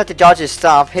we just have to dodge his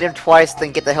stomp, hit him twice,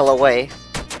 then get the hell away.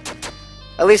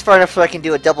 At least far enough so I can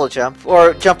do a double jump,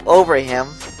 or jump over him.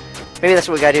 Maybe that's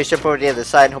what we gotta do, is jump over to the other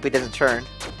side and hope he doesn't turn.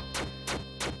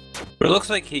 But it looks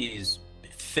like he's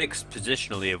fixed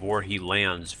positionally of where he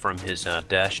lands from his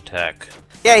dash attack.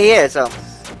 Yeah, he is,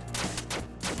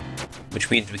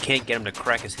 Which means we can't get him to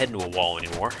crack his head into a wall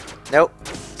anymore. Nope.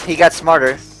 He got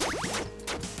smarter.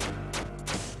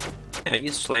 Yeah,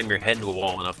 you slam your head into a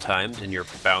wall enough times and you're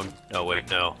bound... Oh wait,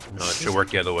 no. No, it should work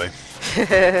the other way.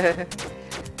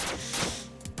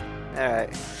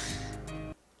 Alright.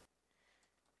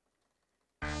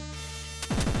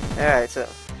 Alright, so...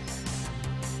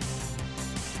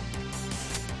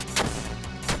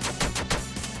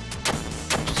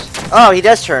 Oh, he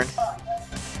does turn.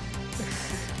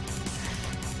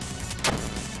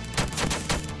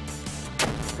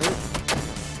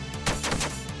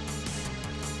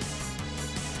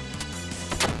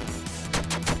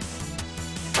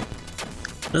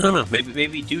 I don't know.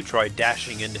 Maybe do try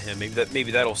dashing into him.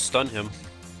 Maybe that'll stun him.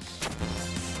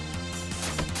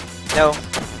 No.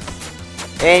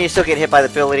 And you still get hit by the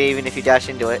ability even if you dash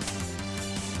into it.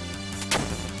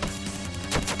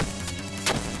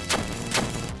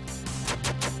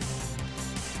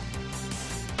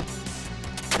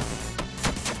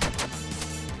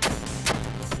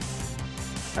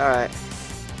 Alright.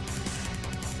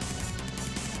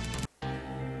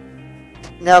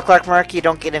 No, Clark Mark, you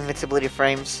don't get invincibility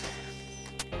frames.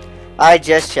 I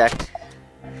just checked.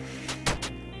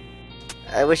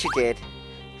 I wish you did.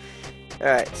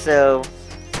 Alright, so...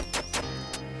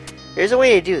 Here's a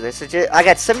way to do this. I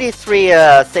got 73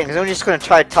 things. I'm just going to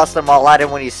try to toss them all at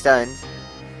him when he's stunned.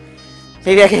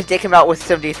 Maybe I can take him out with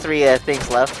 73 things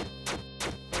left.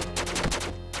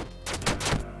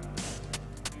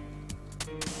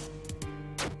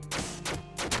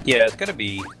 Yeah, it's gotta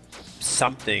be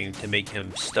something to make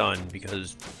him stunned,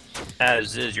 because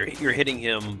as is, you're hitting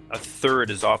him a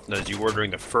third as often as you were during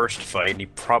the first fight, and he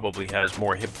probably has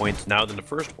more hit points now than the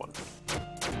first one.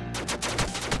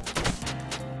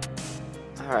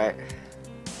 Alright.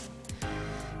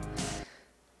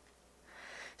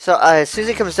 So, as soon as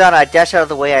he comes down, I dash out of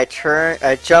the way, I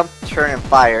jump, turn, and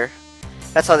fire.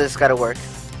 That's how this gotta work.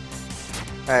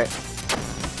 Alright.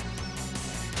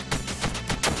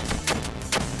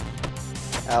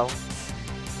 Ow.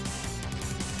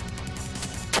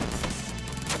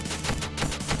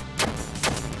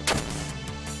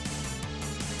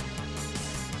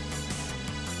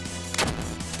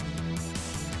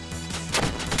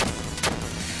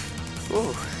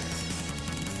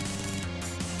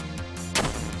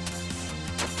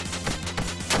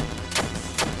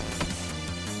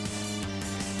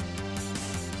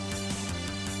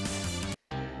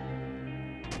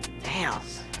 Damn.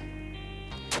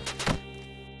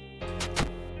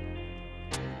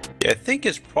 Yeah, I think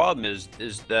his problem is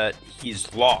that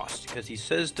he's lost because he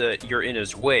says that you're in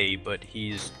his way, but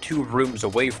he's 2 rooms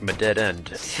away from a dead end.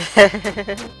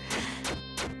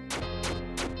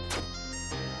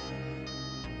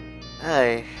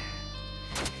 Hey.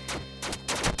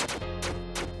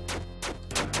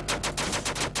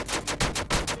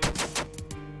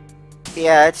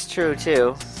 Yeah, it's true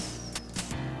too.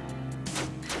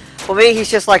 Well, maybe he's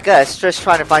just like us, just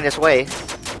trying to find his way.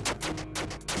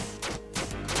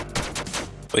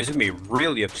 Well, he's gonna be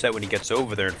really upset when he gets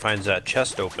over there and finds that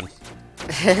chest open.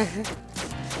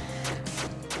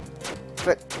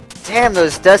 But damn,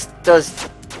 those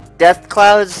death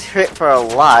clouds hit for a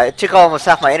lot. It took almost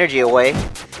half my energy away.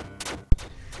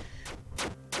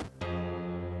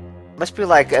 Must be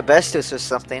like asbestos or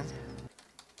something.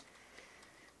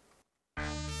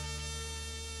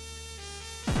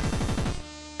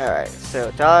 Alright,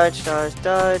 so dodge, dodge,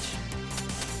 dodge.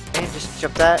 And just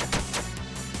jump that.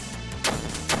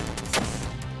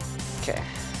 Okay.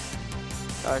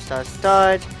 Dodge, dodge,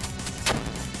 dodge.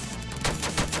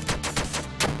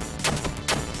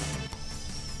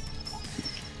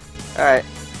 Alright.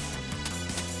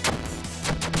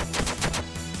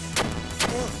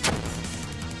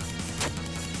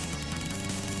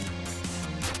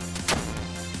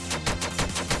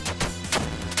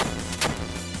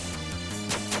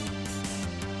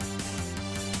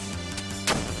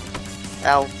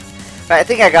 Ow. Alright, I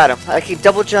think I got him. I can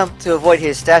double jump to avoid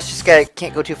his stash. This guy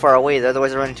can't go too far away though,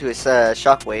 otherwise I run into his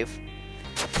shockwave.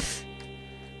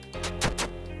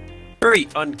 Very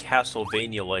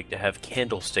un-Castlevania-like to have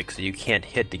candlesticks that you can't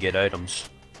hit to get items.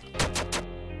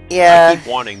 Yeah.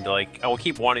 I will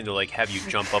keep wanting to have you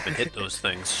jump up and hit those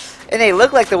things. And they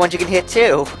look like the ones you can hit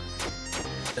too.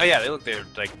 Oh yeah, they're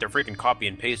freaking copy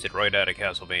and pasted right out of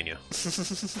Castlevania.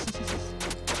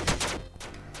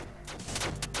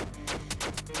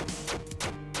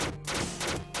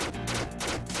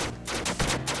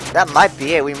 That might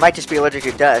be it. We might just be allergic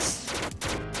to dust.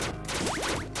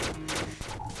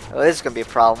 Oh, this is gonna be a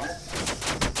problem.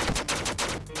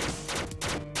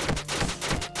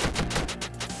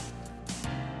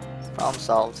 Problem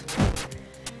solved.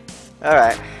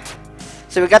 Alright.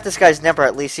 So we got this guy's number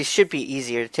at least. He should be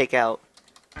easier to take out.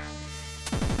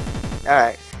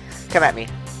 Alright. Come at me.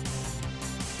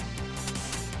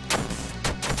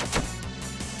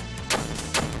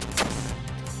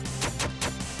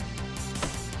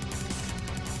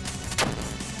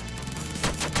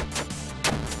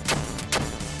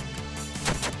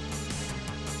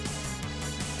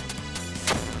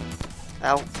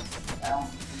 Ow.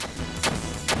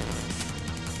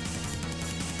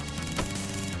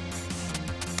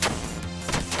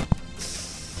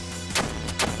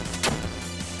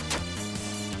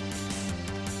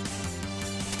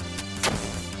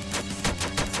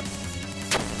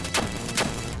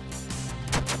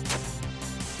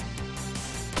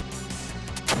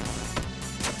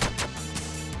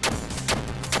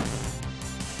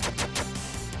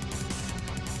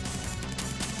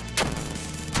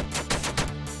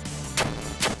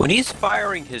 When he's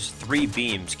firing his 3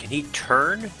 beams, can he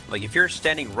turn? Like, if you're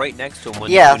standing right next to him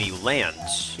when he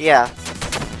lands. Yeah.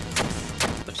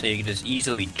 Let's say you can just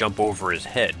easily jump over his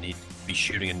head and he'd be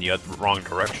shooting in the wrong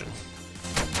direction.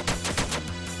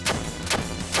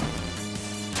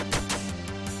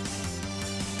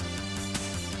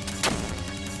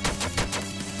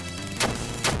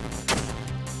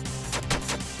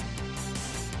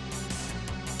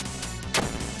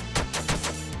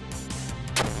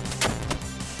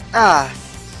 Ah,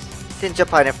 didn't jump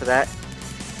high enough for that.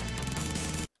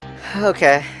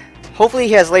 Okay. Hopefully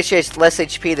he has less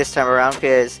HP this time around,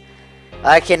 because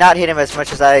I cannot hit him as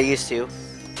much as I used to.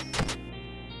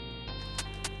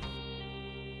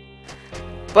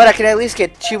 But I can at least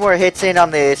get 2 more hits in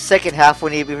on the second half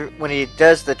when he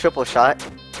does the triple shot.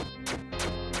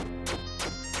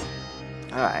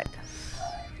 Alright.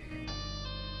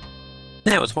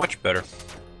 Yeah, it was much better.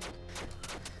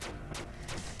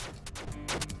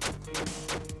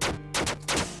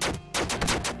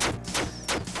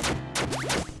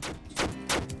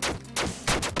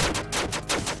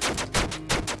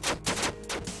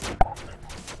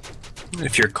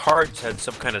 If your cards had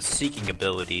some kind of seeking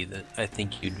ability, then I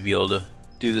think you'd be able to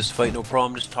do this fight no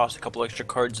problem. Just toss a couple extra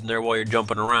cards in there while you're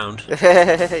jumping around.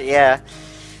 Yeah.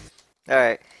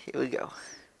 Alright, here we go.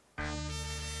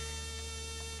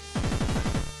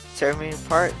 Tear me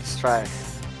apart? Let's try.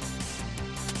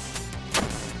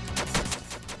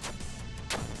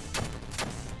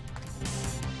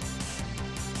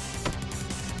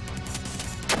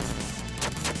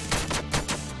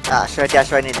 Ah, should I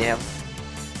dash right into him?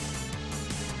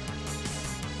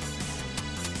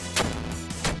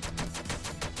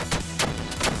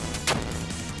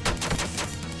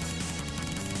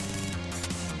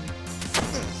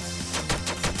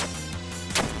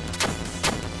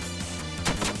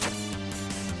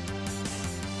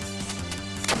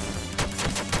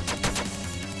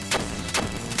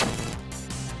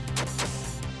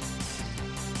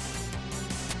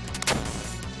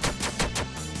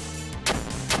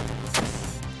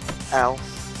 Ow.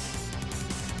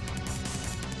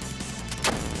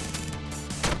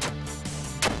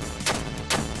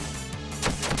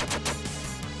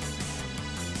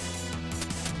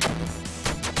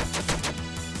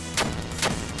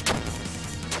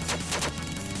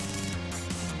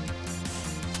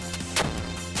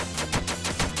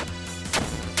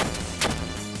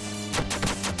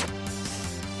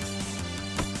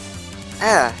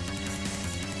 Ah.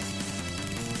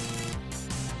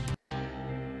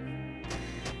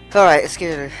 Alright, let's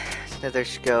give another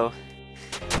go.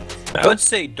 I would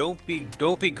say don't be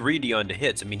greedy on the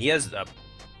hits. I mean, he has a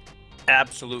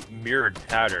absolute mirrored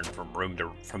pattern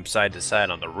from side to side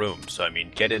on the room. So I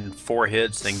mean, get in 4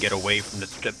 hits, then get away from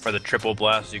for the triple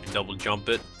blast. So you can double jump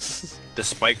it. The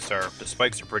spikes are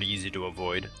pretty easy to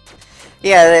avoid.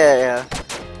 Yeah.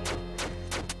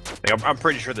 Like, I'm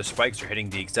pretty sure the spikes are hitting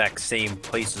the exact same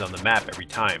places on the map every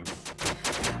time.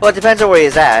 Well, it depends on where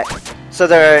he's at. So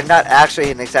they're not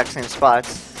actually in the exact same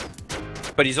spots.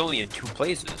 But he's only in 2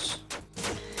 places.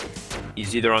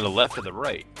 He's either on the left or the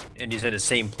right, and he's in the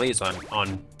same place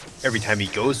on every time he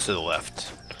goes to the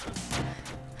left.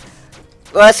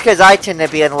 Well, that's because I tend to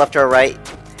be on the left or right.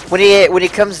 When he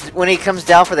comes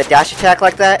down for the dash attack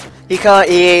like that, he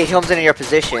comes into your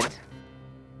position.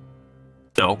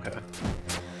 Oh, okay.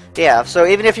 Yeah, so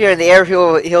even if you're in the air,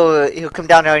 he'll come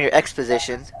down on your X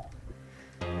position.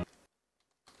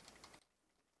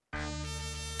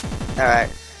 Alright.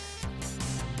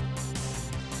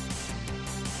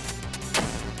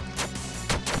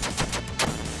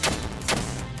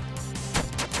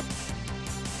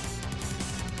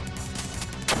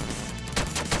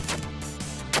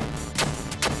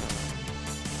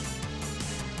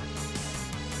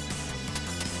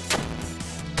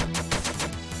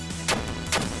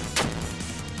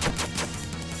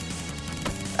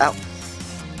 Ow.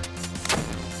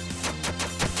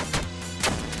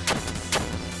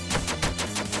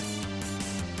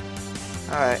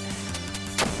 Alright.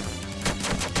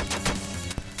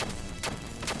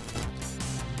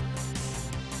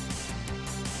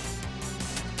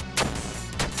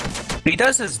 He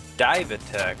does his dive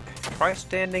attack. Try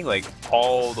standing like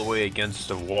all the way against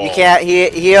the wall. You can't.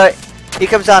 He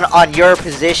comes down on your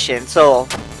position. So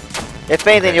if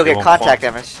anything, Okay, you'll he get won't contact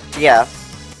clonk. damage. Yeah.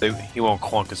 He won't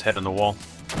clonk his head on the wall.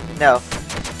 No.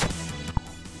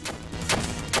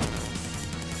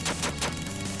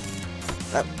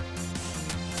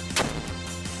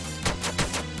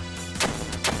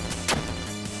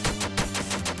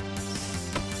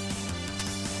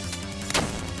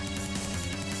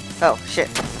 Oh, shit.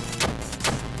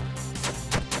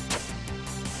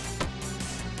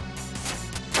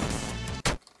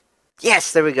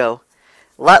 Yes, there we go.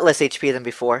 A lot less HP than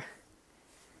before.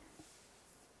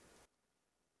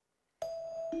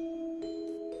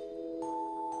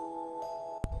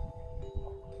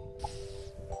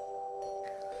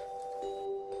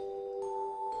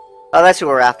 Oh, that's who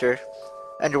we're after.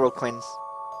 Underworld Queens.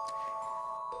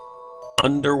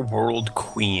 Underworld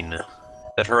Queen. Is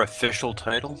that her official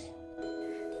title?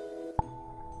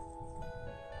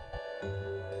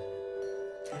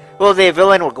 Well, the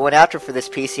villain we're going after for this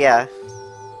piece, yeah.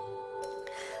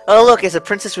 Oh, look, it's a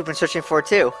princess we've been searching for,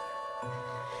 too.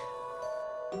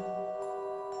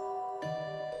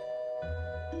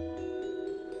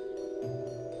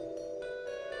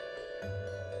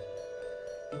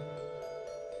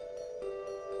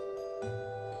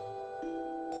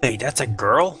 Hey, that's a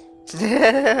girl?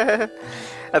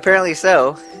 Apparently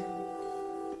so.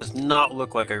 Does not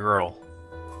look like a girl.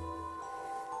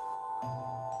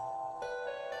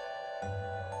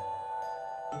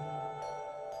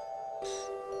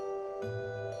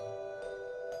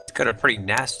 It's got a pretty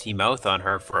nasty mouth on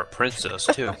her for a princess,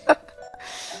 too.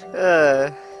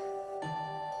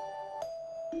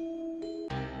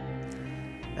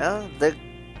 Well,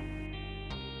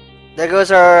 there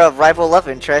goes our rival love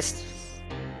interest.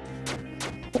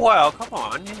 Well, come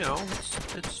on, you know,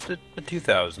 it's the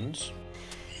 2000s.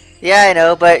 Yeah, I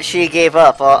know, but she gave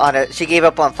up on it. She gave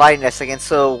up on fighting us again,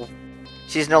 so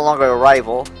she's no longer a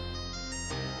rival.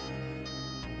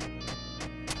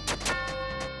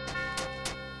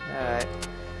 Alright.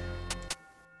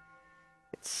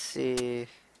 Let's see.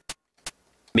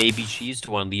 Maybe she's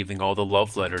the one leaving all the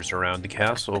love letters around the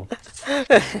castle.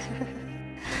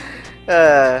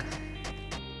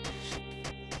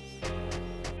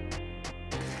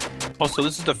 Also,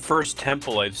 this is the first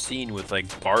temple I've seen with, like,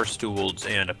 bar stools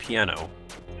and a piano.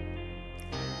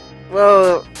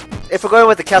 Well, if we're going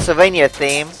with the Castlevania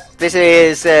theme, this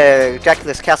is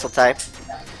Dracula's castle type.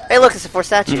 Hey, look, it's a 4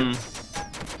 statue.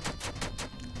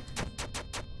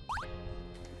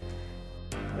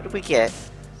 What did we get?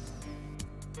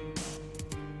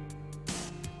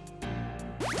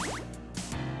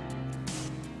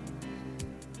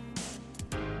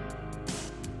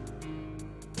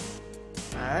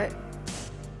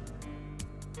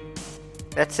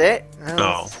 That's it?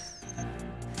 No.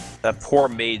 That poor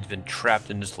maid's been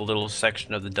trapped in just a little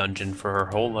section of the dungeon for her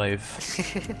whole life.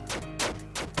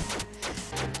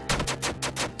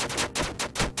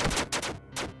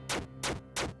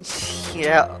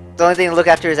 Yeah, the only thing to look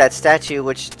after is that statue,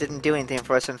 which didn't do anything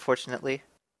for us, unfortunately.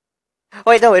 Oh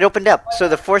wait, no, it opened up. So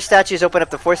the force statues open up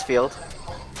the force field.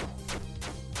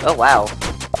 Oh wow.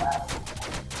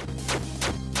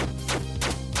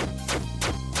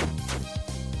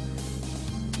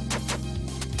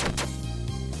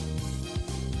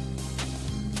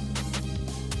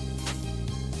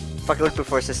 Fucking look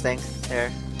before this thing.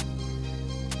 There.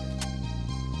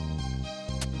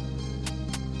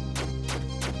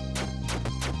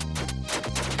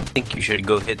 I think you should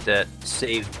go hit that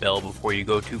save bell before you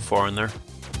go too far in there.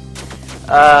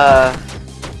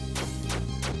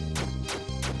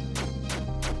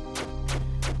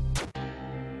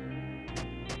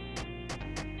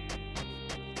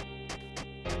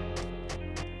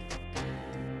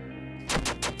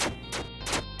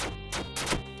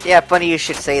 Yeah, funny you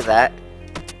should say that.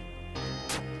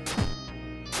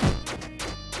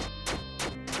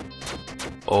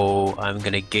 Oh, I'm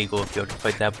gonna giggle if you have to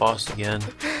fight that boss again.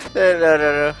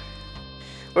 No.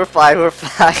 We're fine, we're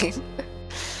fine.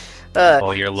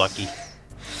 Oh, you're lucky.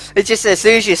 It's just as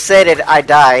soon as you said it, I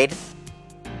died.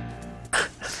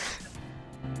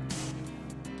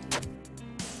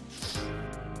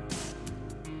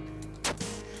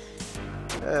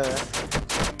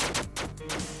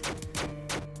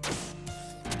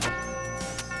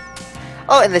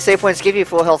 Oh, and the save points give you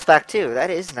full health back too. That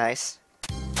is nice.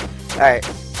 Alright.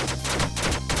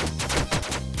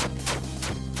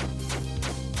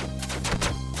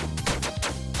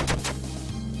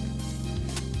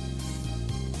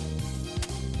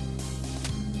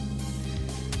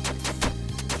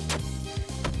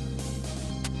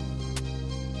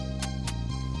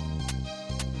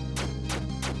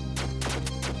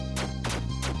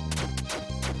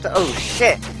 Oh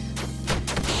shit!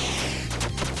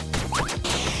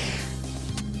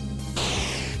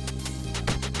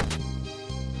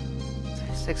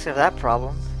 Six of that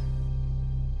problem.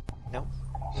 Nope.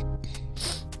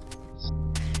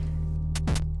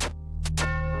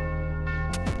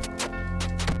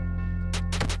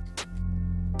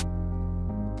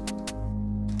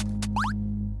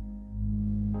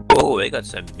 Oh, they got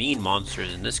some mean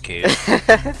monsters in this cave.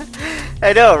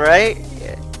 I know, right?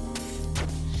 Yeah.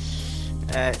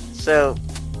 So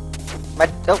my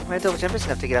double jump is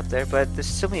enough to get up there, but there's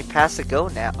so many paths to go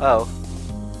now. Oh.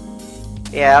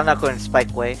 Yeah, I'm not going to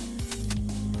Spike Way.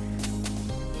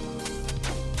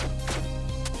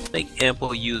 Make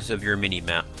ample use of your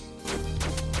mini-map.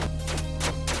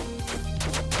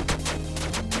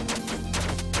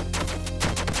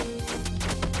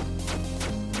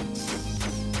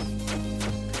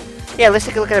 Yeah, let's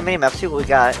take a look at our mini-map, see what we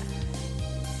got.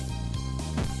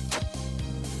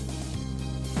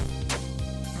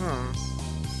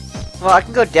 Well, I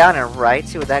can go down and right,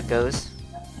 see where that goes.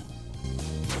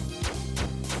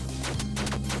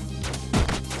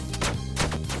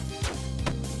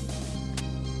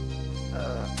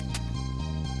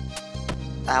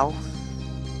 Ow.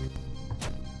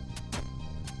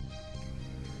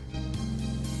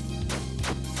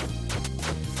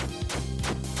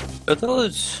 Are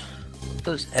those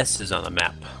S's on the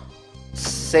map?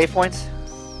 Save points?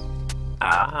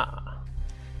 Ah.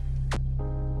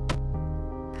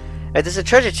 There's a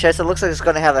treasure chest that looks like it's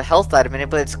going to have a health item in it,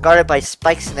 but it's guarded by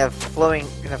spikes in a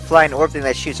flying orb thing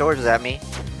that shoots orbs at me.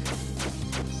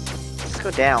 Let's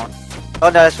go down. Oh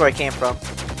no, that's where I came from.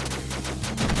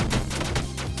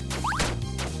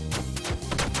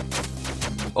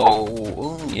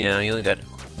 Oh, yeah, you only got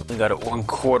a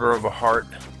 1/4 of a heart.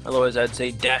 Otherwise, I'd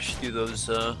say dash through those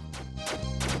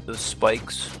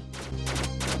spikes.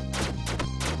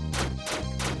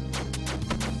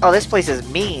 Oh, this place is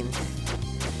mean.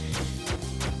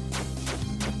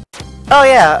 Oh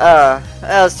yeah,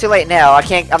 oh, it's too late now.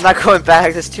 I'm not going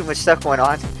back. There's too much stuff going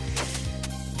on.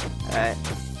 Alright.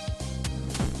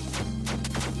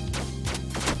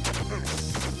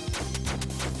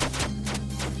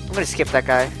 I'm gonna skip that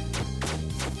guy.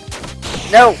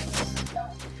 No!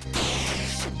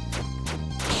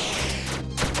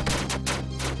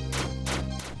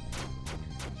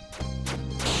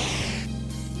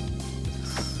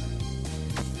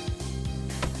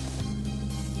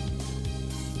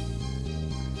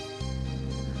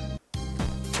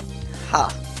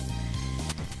 Ha.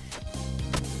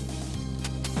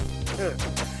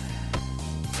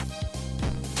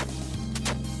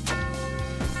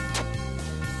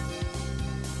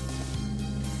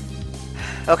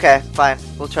 Okay, fine.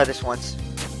 We'll try this once.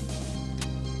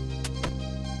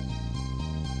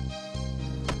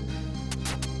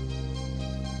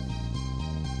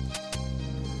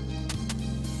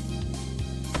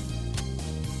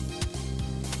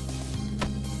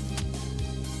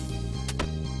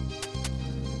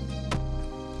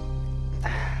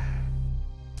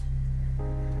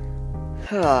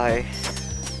 Hi.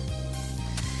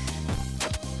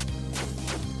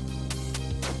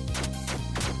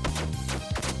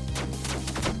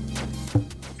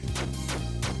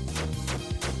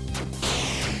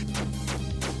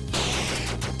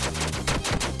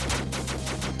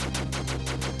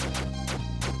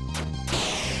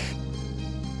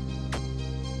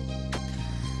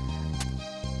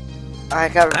 I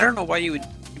don't know why you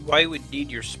would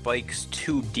need your spikes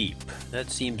too deep. That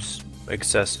seems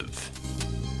excessive.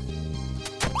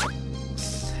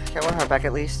 Got one heart back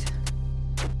at least.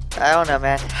 I don't know,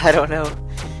 man. I don't know.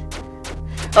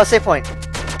 Oh, save point.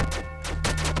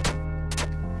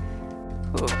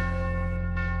 Ooh.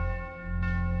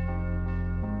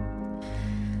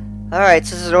 Alright,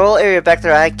 so there's a whole area back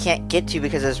there I can't get to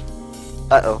because there's...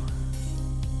 Uh-oh.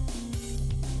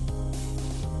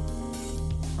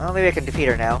 Well, maybe I can defeat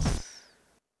her now.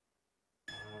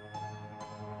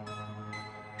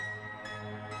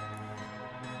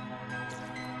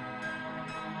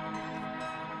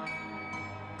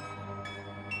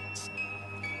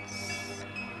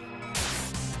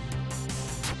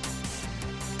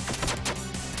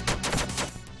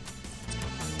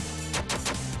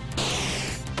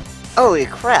 Holy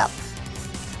crap!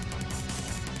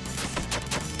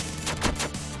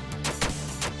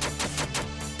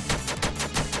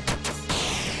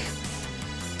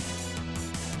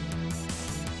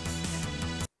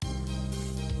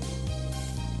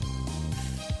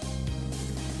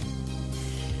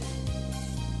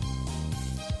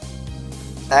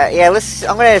 Yeah,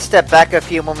 I'm gonna step back a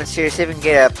few moments here, see if we can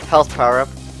get a health power up.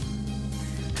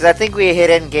 Because I think we hit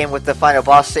endgame with the final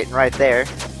boss sitting right there.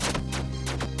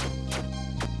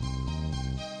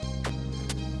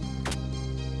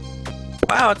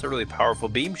 Wow, that's a really powerful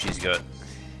beam she's got.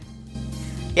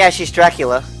 Yeah, she's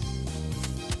Dracula.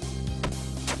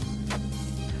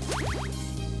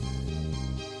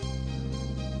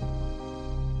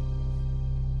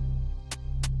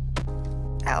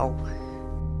 Ow.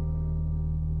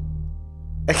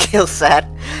 A kill sat.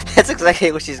 That's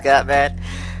exactly what she's got, man.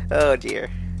 Oh dear.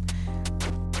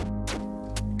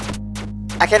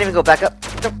 I can't even go back up.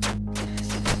 Nope.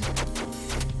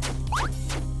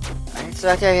 Alright, so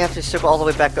I have to circle all the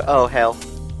way back. Oh hell.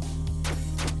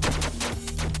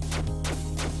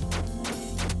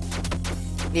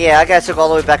 Yeah, I gotta circle all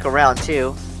the way back around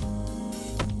too.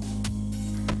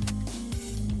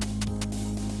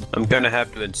 I'm gonna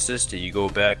have to insist that you go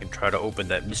back and try to open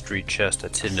that mystery chest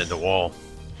that's hidden in the wall.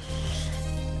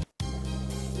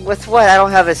 With what? I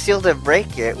don't have a seal to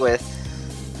break it with.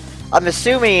 I'm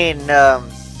assuming,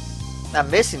 I'm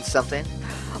missing something.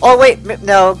 Oh wait,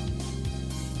 no.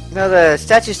 No, the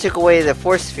statues took away the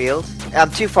force field. I'm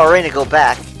too far in to go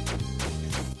back.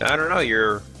 I don't know,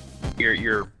 your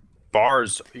bar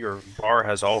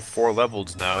has all 4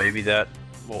 levels now. Maybe that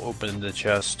will open the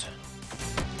chest.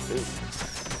 Ooh.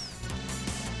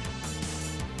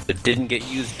 It didn't get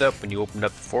used up when you opened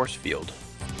up the force field.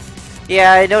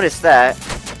 Yeah, I noticed that.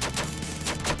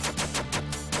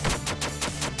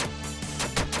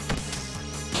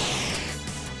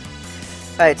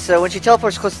 Alright, so when she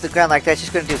teleports close to the ground like that,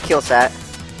 she's gonna do a kill sat.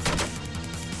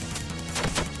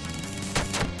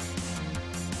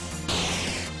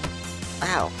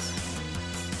 Ow.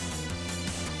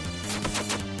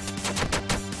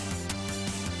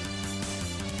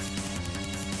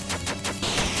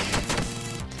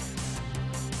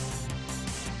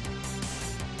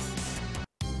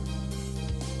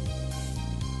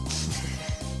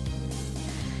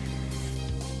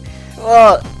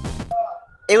 Well,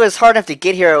 it was hard enough to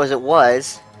get here as it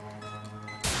was.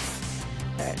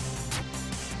 Alright.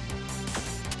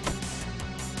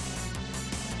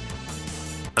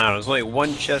 I don't know, there's only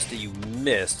one chest that you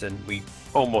missed, and we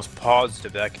almost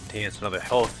positive that contains another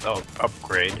health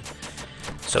upgrade.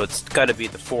 So it's gotta be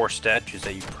the 4 statues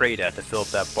that you prayed at to fill up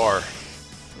that bar.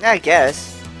 I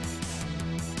guess.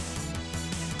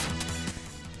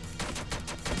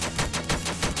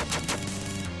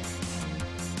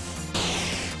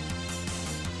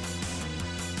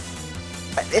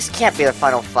 This can't be the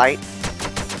final fight.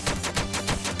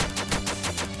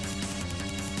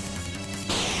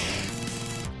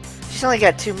 She's only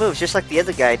got 2 moves, just like the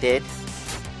other guy did.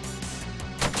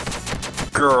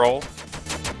 Girl.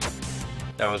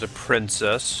 That was a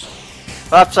princess.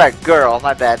 Oh, I'm sorry, girl,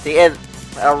 my bad. The end,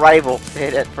 a rival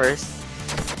hit at first.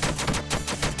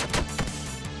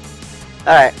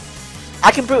 Alright.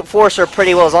 I can brute force her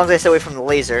pretty well as long as I stay away from the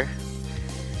laser.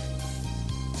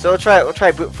 So we'll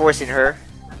try brute forcing her.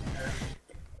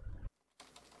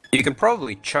 You can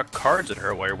probably chuck cards at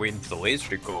her while you're waiting for the laser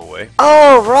to go away.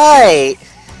 Oh, right!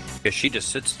 Because she just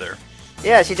sits there.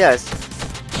 Yeah, she does.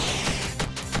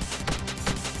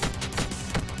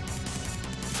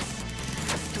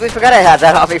 completely forgot I had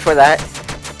that on me for that.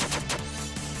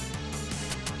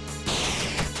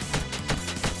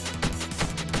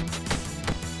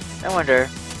 I wonder.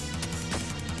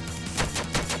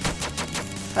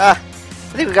 Ah,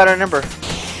 I think we got our number.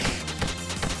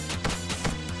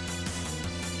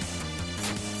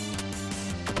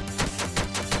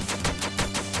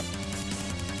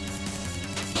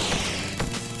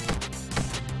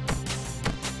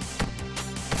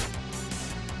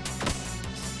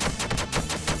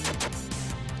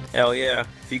 Hell yeah!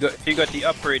 If you got the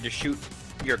upgrade to shoot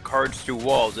your cards through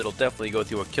walls, it'll definitely go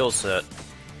through a kill set.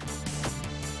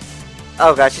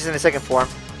 Oh gosh, she's in the second form.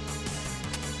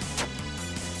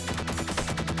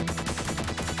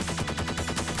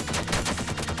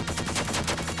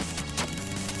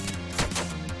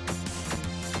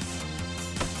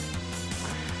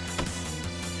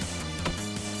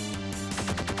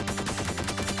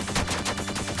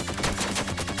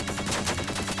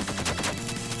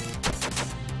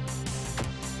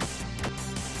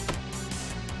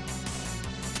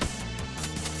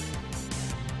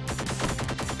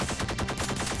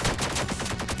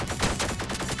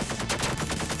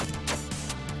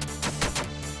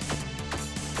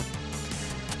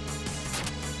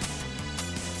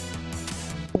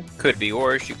 Could be,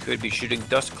 or she could be shooting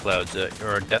dust clouds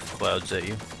or death clouds at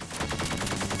you.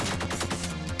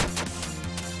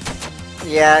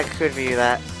 Yeah, it could be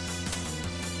that.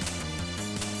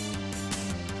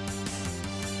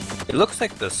 It looks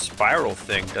like the spiral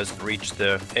thing doesn't reach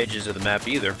the edges of the map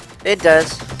either. It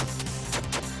does.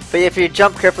 But if you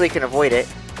jump carefully, you can avoid it.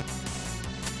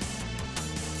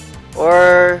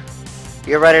 Or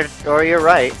you're right, or you're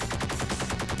right.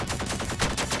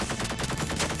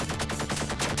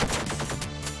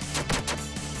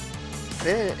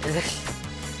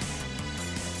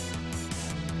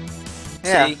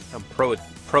 Yeah. See, I'm pro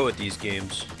at these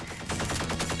games.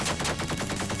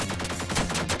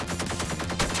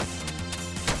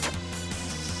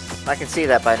 I can see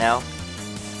that by now.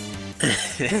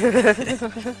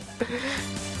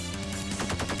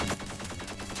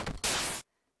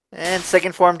 And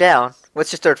second form down.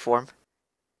 What's your third form?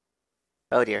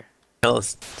 Oh dear. Well, the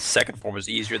second form is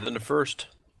easier than the first.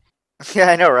 Yeah,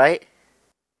 I know, right?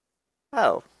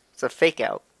 Oh, it's a fake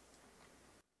out.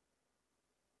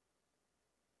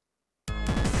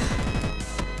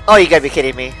 Oh, you gotta be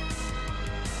kidding me.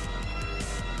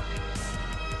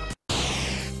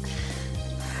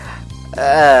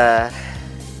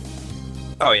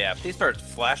 Oh yeah, if they start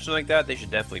flashing like that, they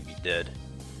should definitely be dead.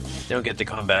 They don't get to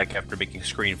come back after making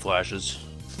screen flashes.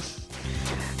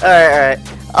 Alright.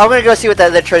 I'm gonna go see what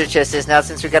that other treasure chest is now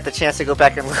since we got the chance to go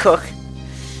back and look.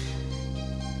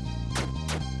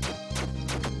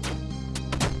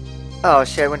 Oh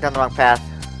shit, I went down the wrong path.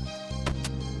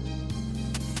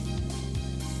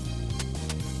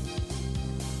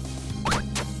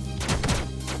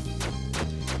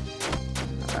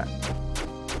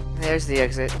 There's the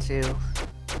exit too.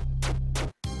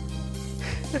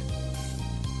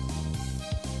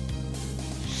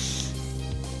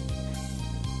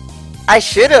 I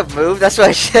should have moved. That's what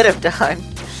I should have done.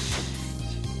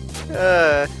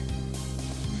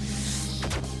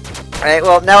 Alright,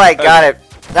 well now I got it.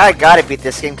 Now I gotta beat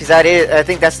this game because I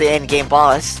think that's the end game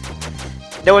boss.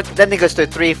 No, then it goes through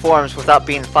 3 forms without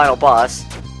being the final boss.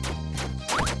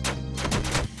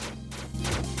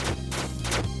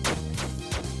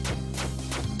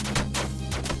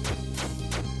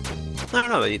 I don't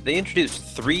know, they introduced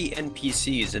 3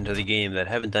 NPCs into the game that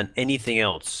haven't done anything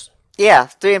else. Yeah,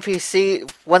 3 NPC,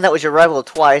 one that was your rival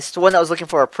twice, one that was looking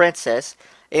for a princess,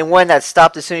 and one that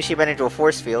stopped as soon as she went into a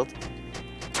force field.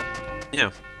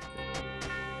 Yeah.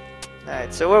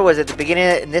 Alright, so where was it? The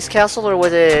beginning in this castle, or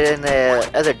was it in the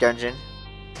other dungeon?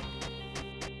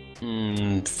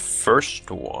 First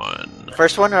one.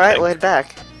 First one? Alright, we'll head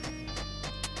back.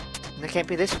 It can't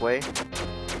be this way.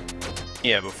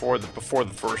 Yeah, before the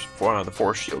first one, the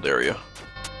force shield area.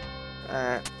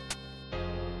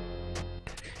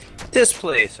 This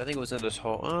place, I think it was in this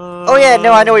hall. Oh yeah,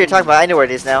 no, I know what you're talking about. I know where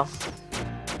it is now.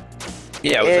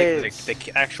 Yeah, it was like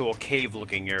the actual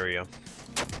cave-looking area.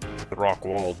 The rock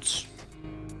walls.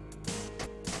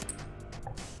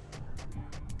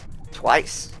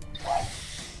 Twice.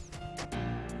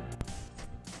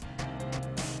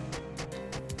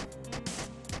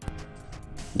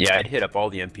 Yeah, I'd hit up all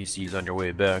the NPCs on your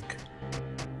way back.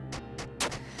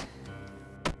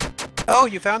 Oh,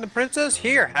 you found the princess?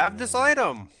 Here, have this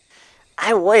item!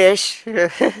 I wish.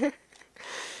 Let's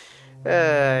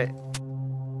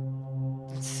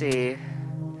see.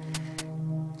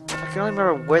 I can only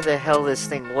remember where the hell this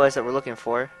thing was that we're looking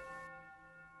for.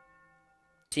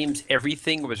 Seems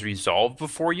everything was resolved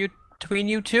between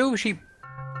you two?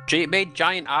 It made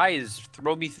giant eyes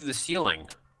throw me through the ceiling.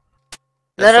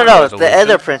 No, the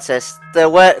other princess. The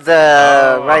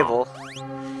rival.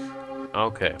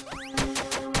 Okay.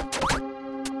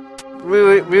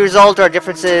 We resolved our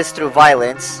differences through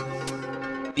violence.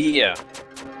 Yeah.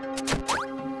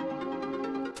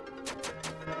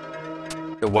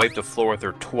 To wipe the floor with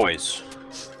her twice.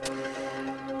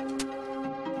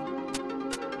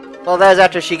 Well, that was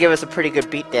after she gave us a pretty good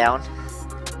beatdown.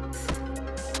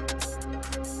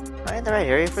 Am I in the right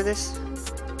area for this?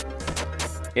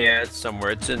 Yeah, it's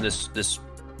somewhere. It's in this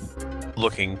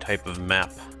looking type of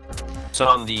map. It's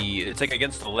on the. It's like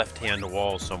against the left-hand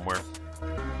wall somewhere.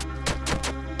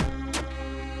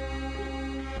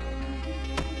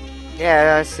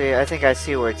 Yeah, I see. I think I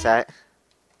see where it's at.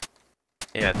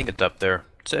 Yeah, I think it's up there.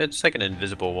 It's like an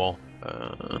invisible wall.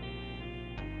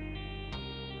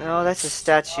 No, that's a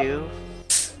statue.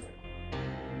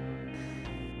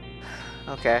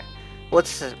 Okay.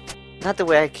 What's not the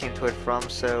way I came to it from,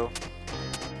 so.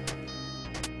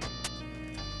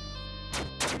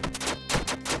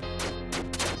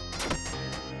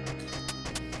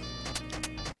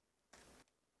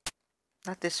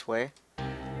 Not this way.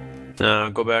 No,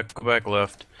 go back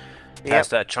left. Past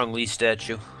that Chung Li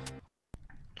statue.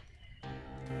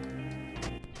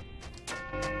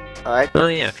 Alright. Oh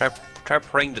yeah, try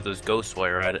praying to those ghosts while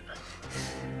you're at it.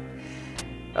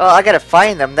 Oh, I gotta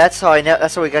find them. That's how I know.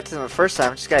 That's how we got to them the first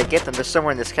time. Just gotta get them. They're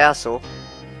somewhere in this castle.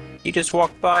 You just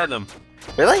walked by them.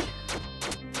 Really?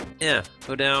 Yeah,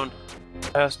 go down,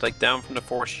 past like down from the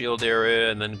force shield area,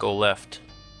 and then go left.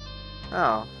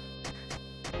 Oh.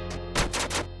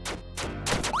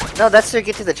 No, that's to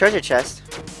get to the treasure chest.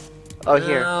 Oh,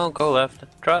 here. No, go left.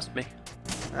 Trust me.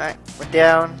 Alright, we're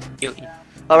down. You,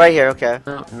 Oh, right here, okay.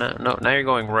 no, now you're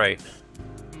going right.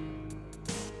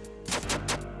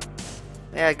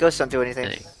 Yeah, ghosts don't do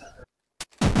anything.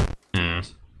 Hmm.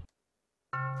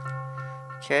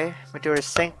 Okay, Momodora's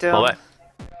Sanctum. Well,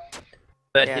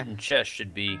 that Yeah. hidden chest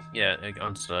should be, yeah,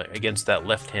 against that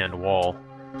left-hand wall.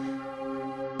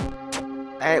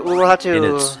 Alright, we'll have And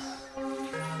to... it's,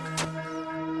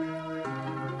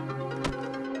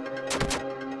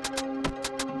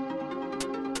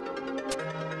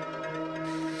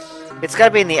 It's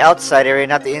gotta be in the outside area,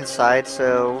 not the inside,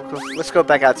 so let's go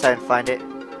back outside and find it.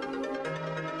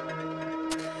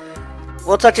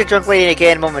 We'll talk to Drunk Lady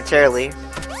again momentarily.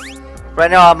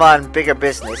 Right now I'm on bigger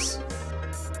business.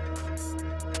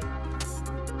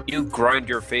 you grind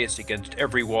your face against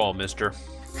every wall, mister.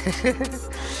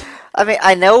 I mean,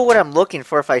 I know what I'm looking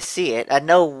for if I see it. I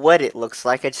know what it looks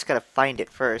like, I just gotta find it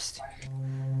first.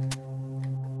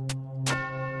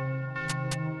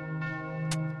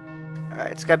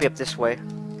 Alright, it's gotta be up this way.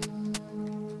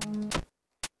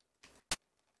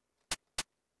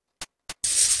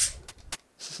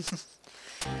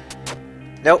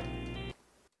 Nope.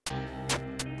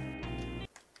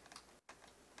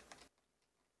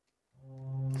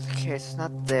 Okay, it's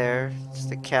not there. It's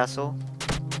the castle.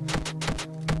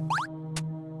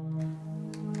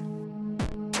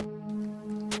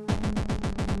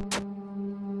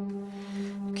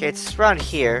 Okay, it's around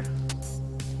here.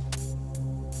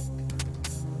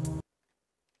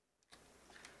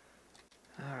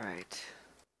 Alright.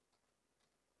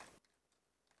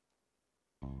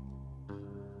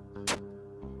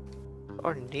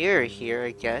 Or near here,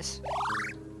 I guess.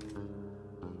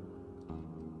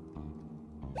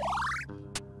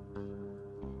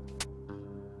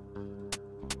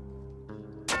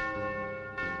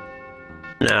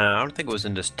 Nah, I don't think it was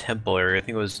in this temple area. I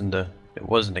think it was in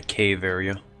the cave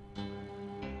area.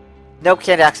 Nope,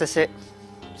 can't access it.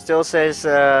 Still says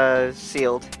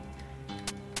sealed.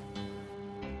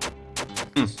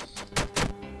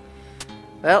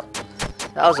 Well,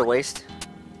 that was a waste.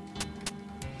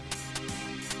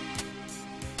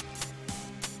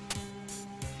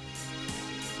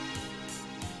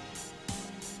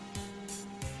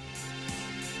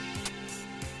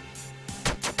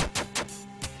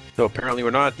 So apparently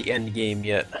we're not at the end game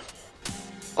yet.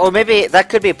 Oh, maybe that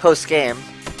could be post-game.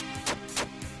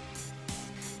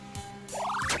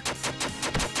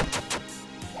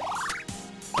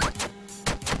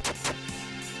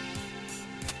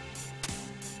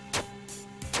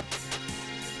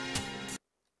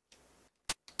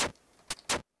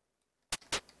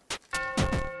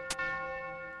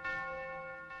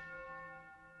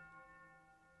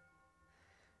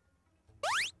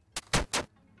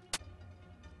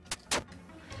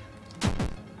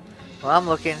 Well, I'm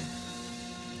looking.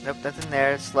 Nope, nothing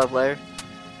there. It's love letter.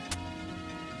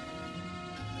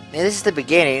 Yeah, this is the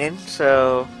beginning,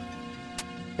 so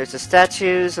there's the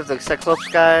statues of the Cyclops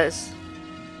guys.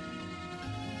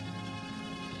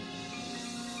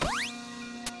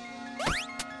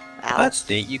 Ow. That's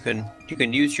neat. You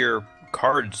can use your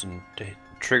cards and to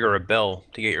trigger a bell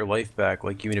to get your life back.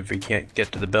 Like even if you can't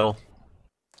get to the bell.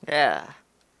 Yeah.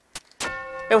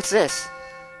 Hey, what's this?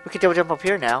 We can double jump up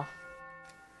here now.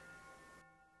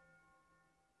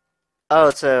 Oh,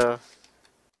 it's a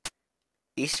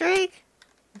Easter egg?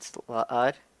 That's a lot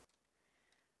odd.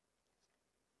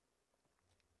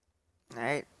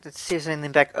 Alright, let's see if there's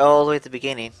anything back all the way at the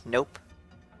beginning. Nope.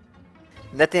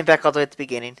 Nothing back all the way at the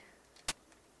beginning.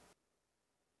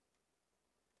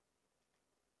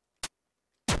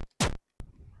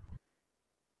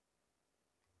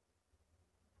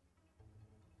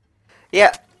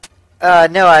 Yeah.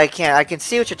 No, I can't. I can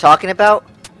see what you're talking about.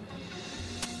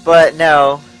 But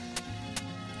no.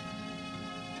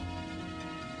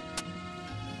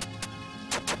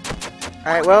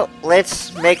 Alright, well,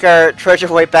 let's make our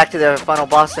treasure way back to the final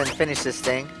boss and finish this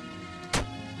thing.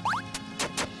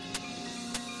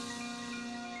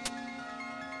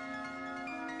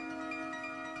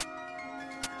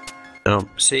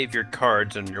 Save your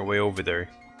cards on your way over there.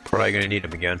 Probably gonna need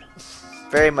them again.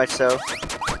 Very much so.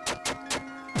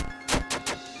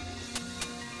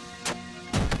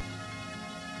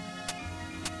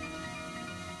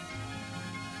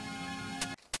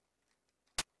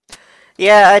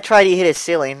 Yeah, I tried to hit a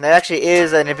ceiling. There actually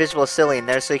is an invisible ceiling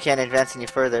there, so you can't advance any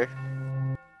further.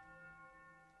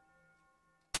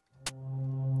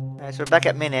 Alright, so we're back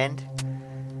at min end.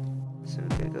 So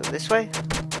we're gonna go this way.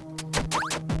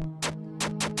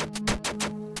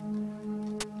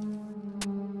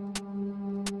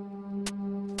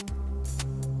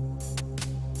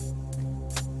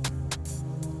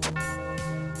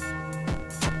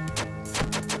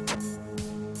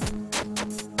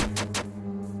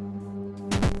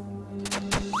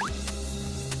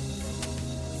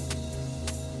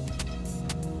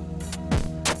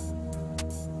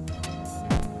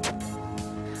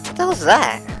 What the hell is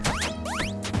that?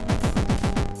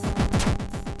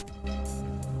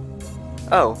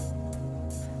 Oh.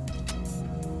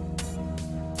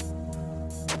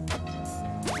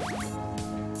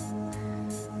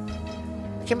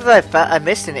 I can't believe I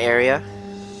missed an area.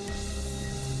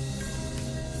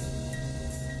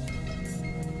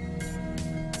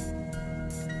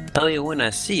 Tell you when I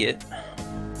see it.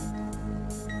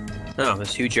 Oh,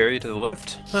 this huge area to the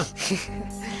left. Huh.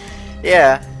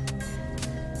 Yeah.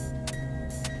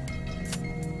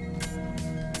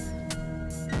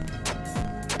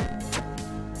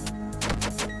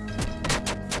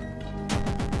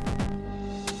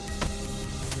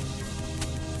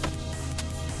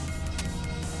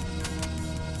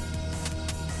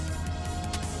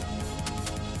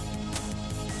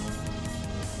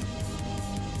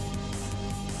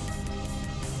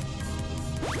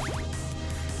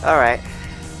 Alright.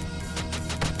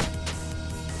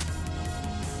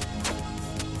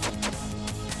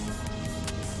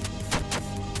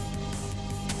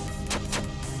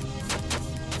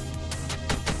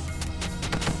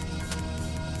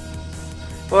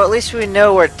 Well, at least we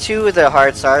know where two of the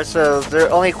hearts are, so the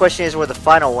only question is where the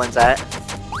final one's at.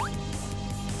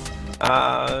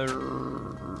 Are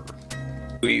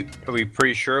we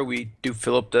pretty sure we do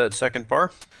fill up that second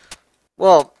bar?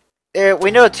 Well,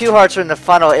 we know two hearts are in the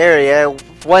final area.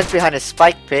 One's behind a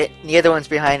spike pit, and the other one's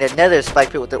behind another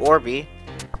spike pit with the Orby.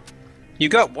 You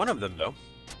got one of them though.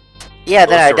 Yeah,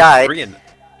 then I died.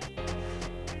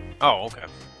 Oh, okay.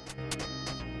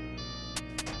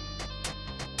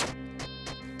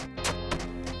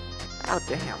 Oh,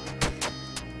 damn.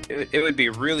 It would be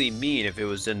really mean if it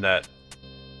was in that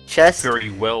Chest? very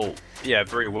well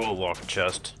locked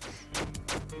chest.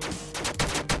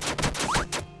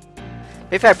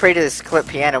 Maybe if I pray to this clip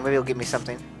piano, maybe it'll give me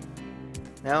something.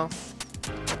 No?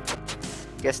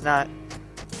 Guess not.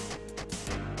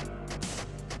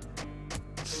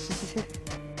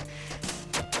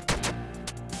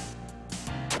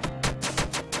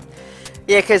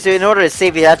 Yeah, because in order to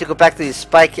save you have to go back to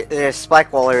the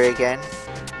spike wall area again.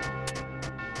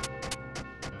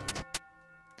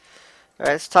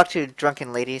 Alright, let's talk to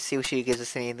Drunken Lady, see if she gives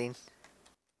us anything.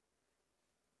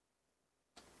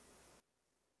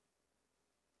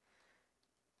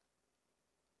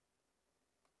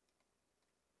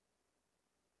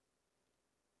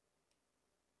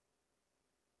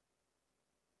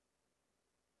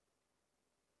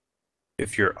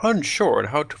 If you're unsure on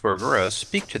how to progress,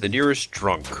 speak to the nearest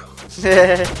drunk.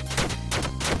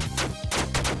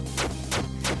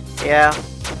 Yeah.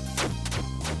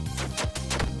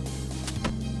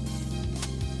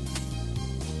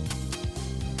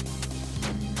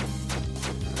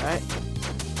 Alright.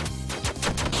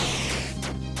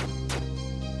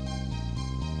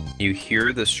 You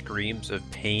hear the screams of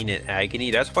pain and agony.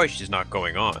 That's why she's not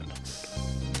going on.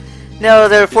 No,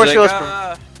 the She's force like,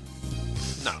 field.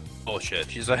 no, bullshit.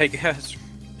 She's like, yes.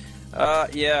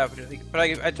 Yeah, but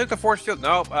I took the force field.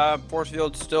 No, force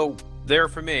field's still there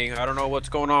for me. I don't know what's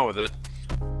going on with it.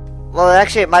 Well,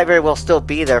 actually, it might very well still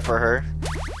be there for her.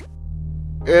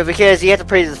 Because you have to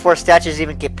pray to the force statues to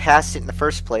even get past it in the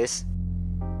first place.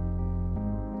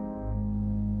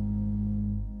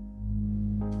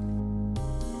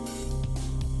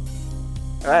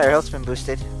 Alright, her health's been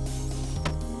boosted.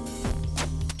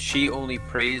 She only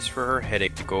prays for her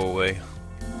headache to go away.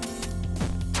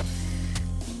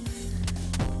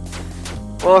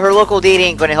 Well, her local deity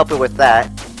ain't gonna help her with that.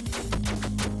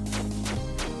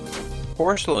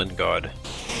 Porcelain god.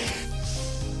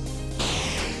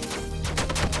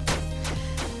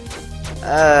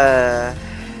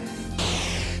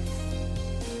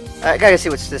 I gotta see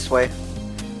what's this way.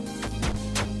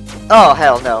 Oh,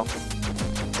 hell no.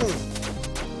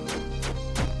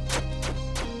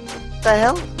 What the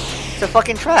hell? It's a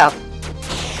fucking trap.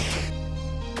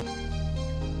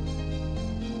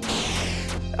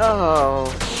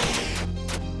 Oh.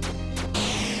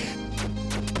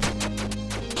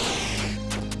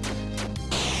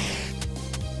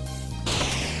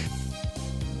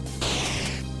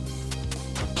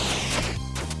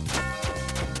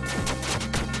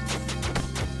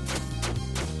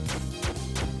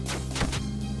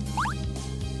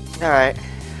 Alright.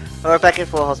 Well, we're back in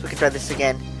full health. We can try this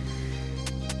again.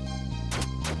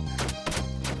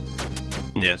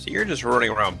 Yeah, so you're just running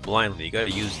around blindly. You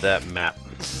gotta use that map.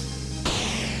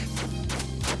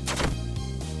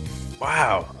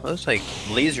 Wow, those like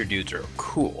laser dudes are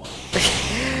cool.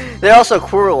 They're also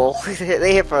cruel.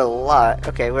 They hit for a lot.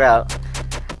 Okay, we're out.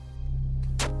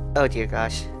 Oh dear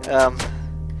gosh. I'm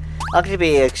gonna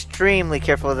be extremely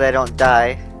careful that I don't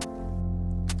die.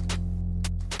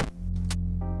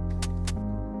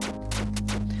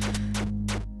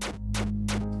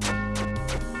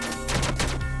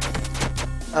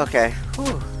 Okay.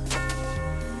 Whew.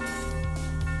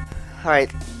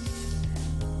 Alright.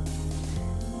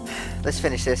 Let's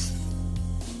finish this.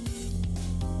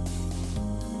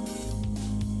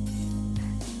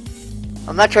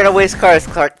 I'm not trying to waste cars,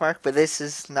 Clark Mark, but this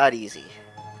is not easy.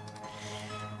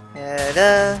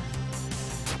 And,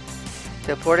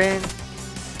 teleport in.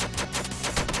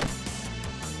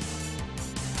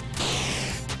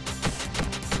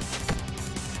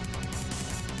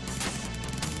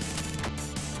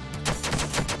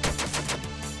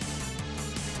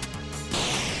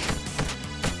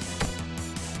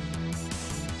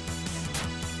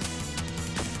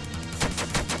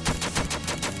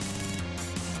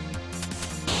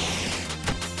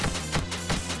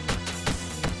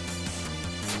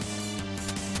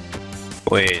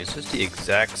 Wait, is this the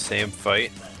exact same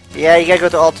fight? Yeah, you gotta go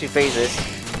through all two phases.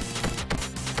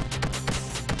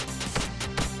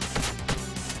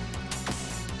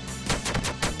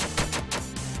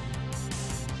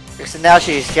 So now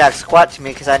she's jack squat to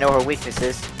me because I know her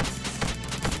weaknesses.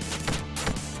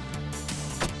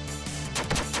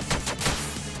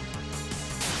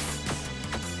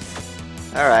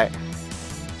 Alright.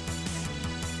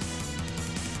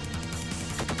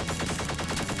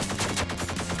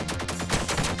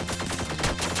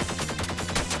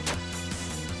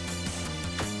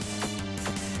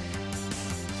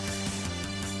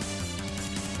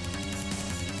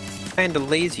 Kinda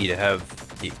lazy to have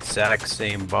the exact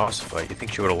same boss fight. You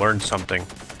think she would have learned something?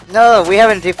 No, we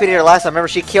haven't defeated her last time. Remember,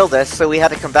 she killed us, so we had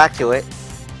to come back to it.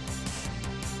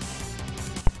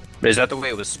 Is that the way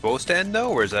it was supposed to end,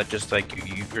 though? Or is that just like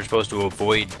you're supposed to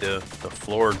avoid the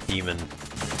floor demon?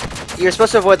 You're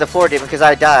supposed to avoid the floor demon because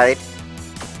I died.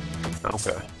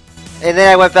 Okay. And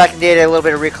then I went back and did a little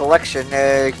bit of recollection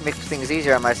to make things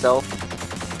easier on myself.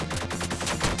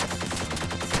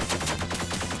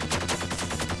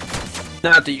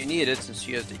 Not that you need it, since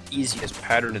she has the easiest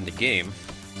pattern in the game.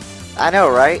 I know,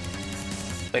 right?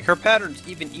 Like, her pattern's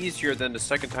even easier than the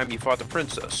second time you fought the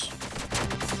princess.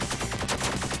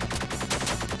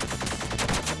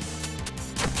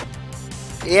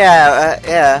 Yeah,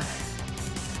 yeah.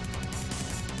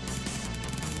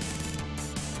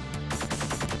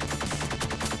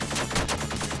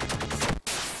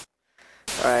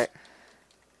 Alright.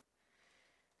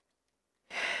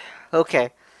 Okay.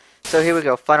 So here we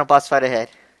go. Final boss fight ahead.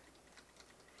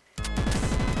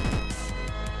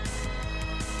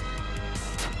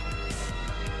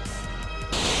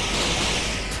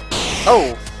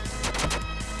 Oh!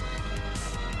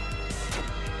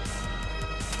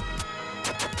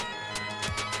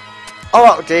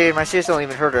 Oh, dude, my shoes don't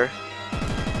even hurt her.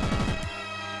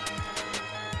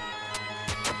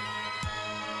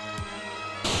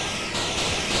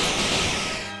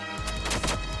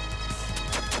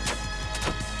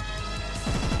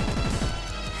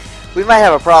 We might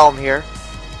have a problem here.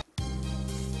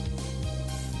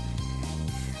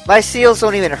 My seals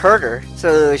don't even hurt her,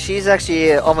 so she's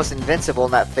actually almost invincible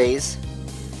in that phase.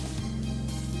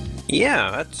 Yeah,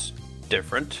 that's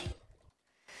different.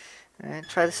 Alright,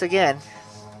 try this again.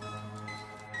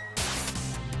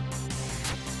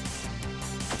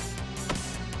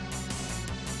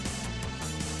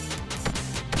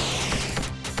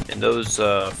 And those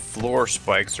floor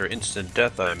spikes are instant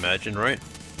death, I imagine, right?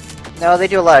 No, they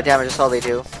do a lot of damage, that's all they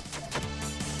do.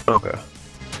 Okay.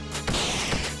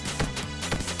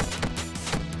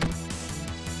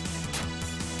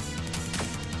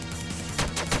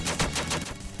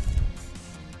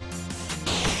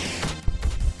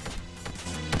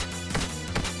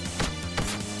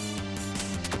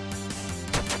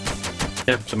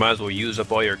 Yeah, so might as well use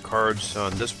up all your cards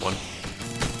on this one.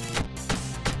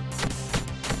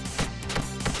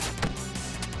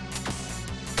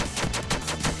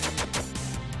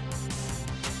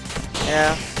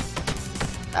 Yeah.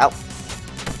 Ow.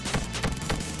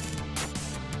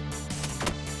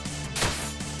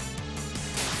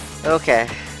 Okay.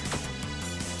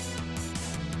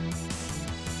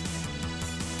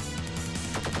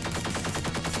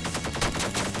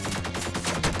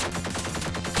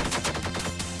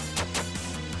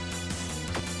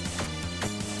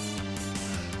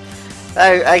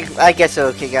 I guess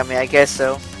so, Kigami, I guess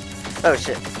so. Oh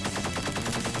shit.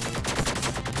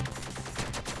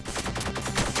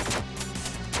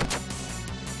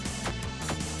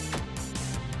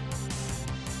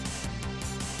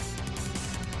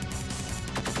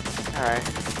 Alright.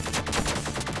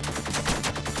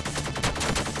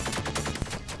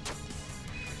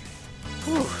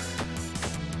 Whew.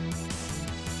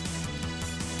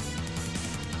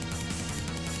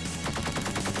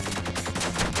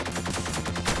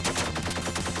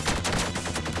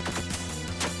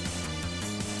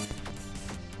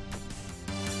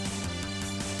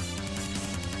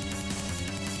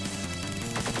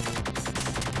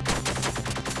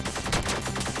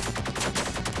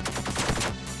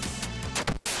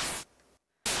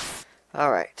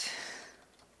 Alright.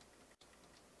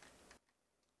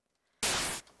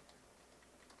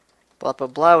 Blah blah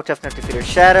blah, we'll tough enough to defeat her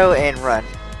shadow and run.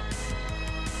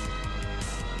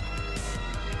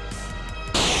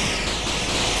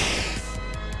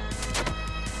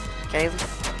 Okay.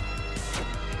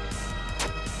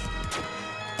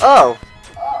 Oh!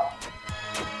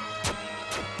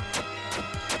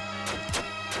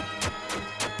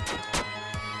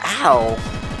 Ow!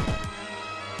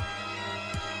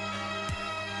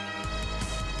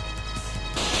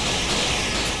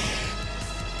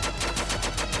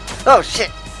 Oh shit!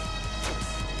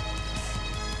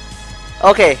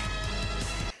 Okay.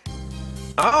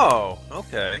 Oh,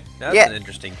 okay. That's Yeah. an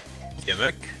interesting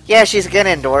gimmick. Yeah, she's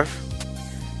Ganondorf.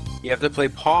 You have to play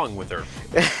Pong with her.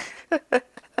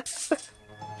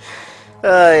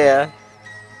 Oh yeah.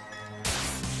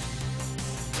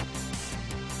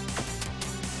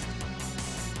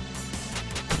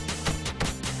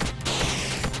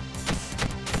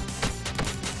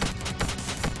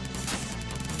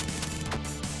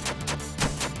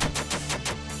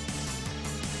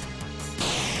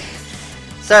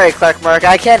 Sorry, Clark Mark,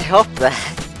 I can't help that.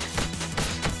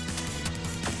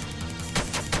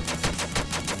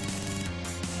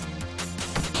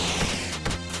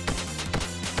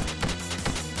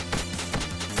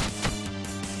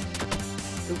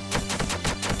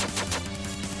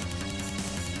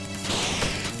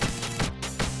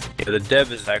 Yeah, the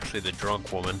dev is actually the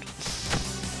drunk woman.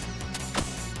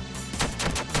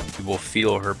 You will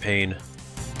feel her pain.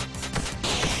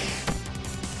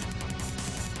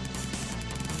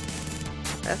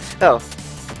 Oh.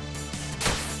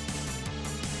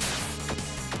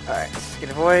 Alright, skin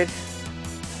avoid.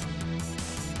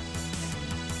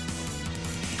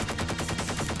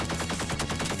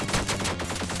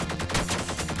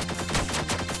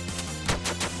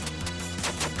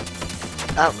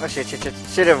 Oh shit,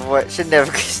 shouldn't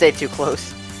have stayed too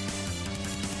close.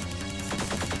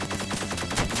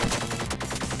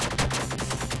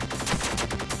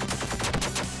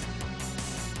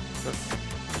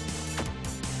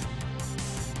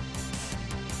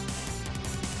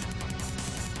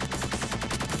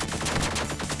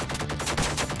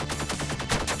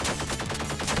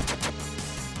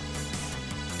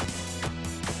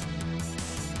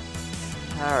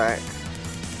 Alright.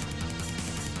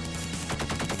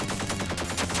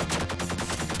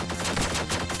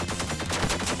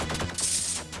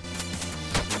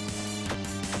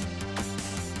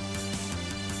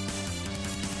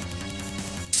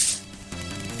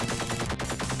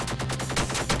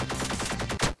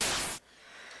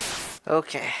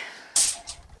 Okay.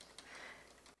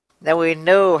 Now we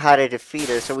know how to defeat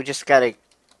her, so we just gotta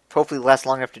hopefully last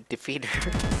long enough to defeat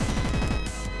her.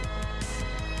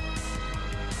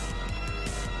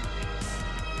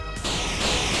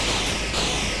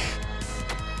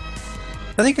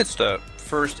 I think it's the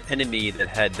first enemy that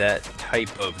had that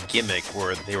type of gimmick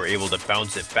where they were able to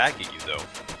bounce it back at you, though.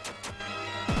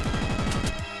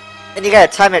 And you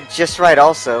gotta time it just right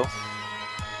also.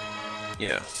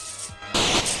 Yeah.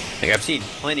 Like, I've seen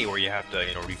plenty where you have to,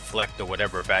 reflect or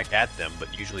whatever back at them,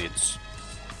 but usually it's...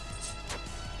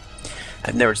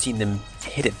 I've never seen them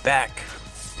hit it back.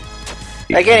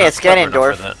 Again, it's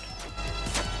Ganondorf.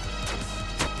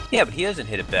 Yeah, but he doesn't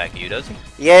hit it back at you, does he?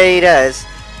 Yeah, he does.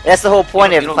 That's the whole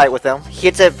point of the fight with him. He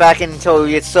hits it back until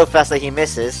it's so fast that he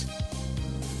misses.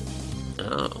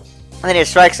 Oh. And then he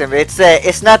strikes him. It's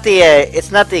not the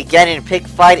Ganon pig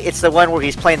fight. It's the one where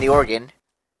he's playing the organ.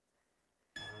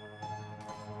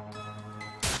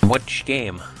 Which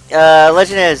game?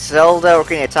 Legend of Zelda: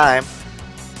 Ocarina of Time.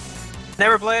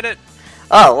 Never played it.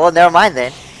 Oh well, never mind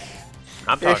then.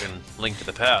 I'm talking Link to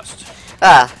the Past.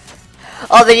 Ah.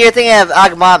 Oh, then you're thinking of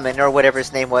Agumon or whatever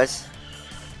his name was.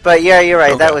 But yeah, you're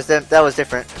right. Okay. That was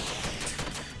different.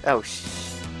 Oh,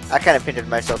 I kind of pinted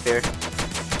myself here.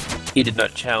 He did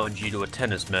not challenge you to a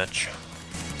tennis match.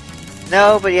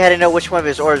 No, but you had to know which one of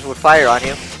his orbs would fire on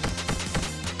you.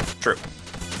 True.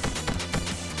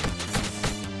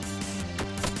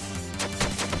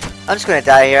 I'm just gonna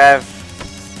die here.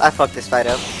 I fucked this fight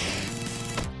up.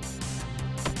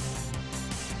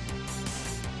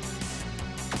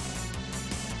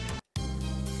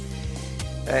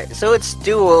 Alright, so it's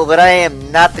dual, but I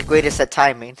am not the greatest at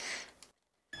timing.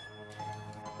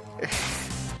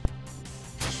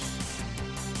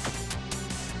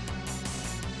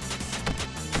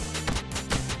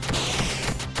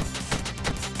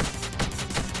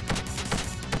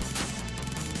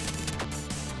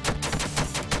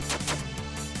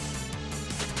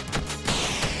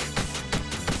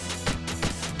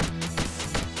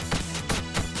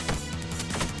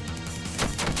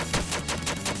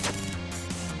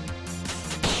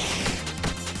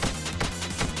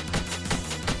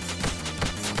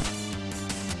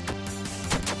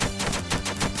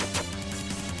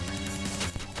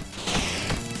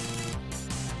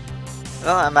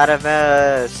 Well, I'm out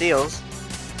of seals.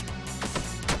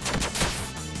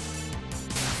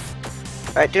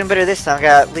 Alright, doing better this time. I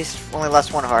got at least only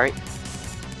lost one heart.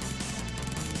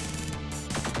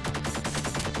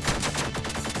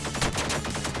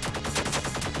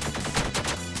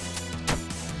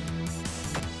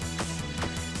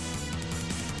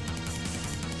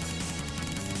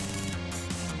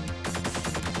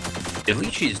 At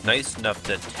least she's nice enough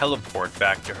to teleport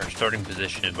back to her starting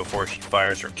position before she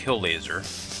fires her kill laser.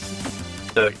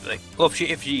 So, like, well,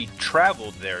 if she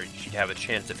traveled there, she'd have a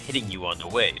chance of hitting you on the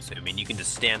way. So, I mean, you can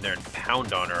just stand there and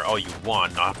pound on her all you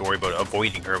want, not have to worry about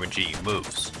avoiding her when she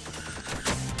moves.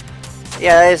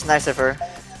 Yeah, that is nice of her.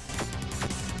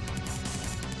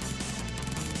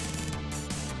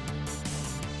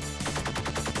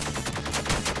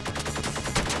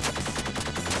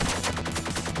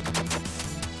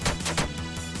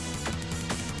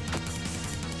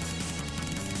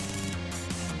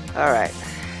 Alright.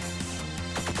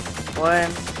 One.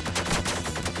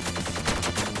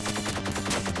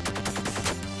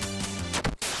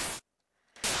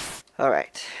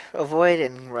 Alright. Avoid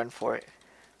and run for it.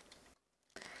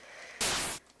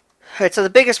 Alright, so the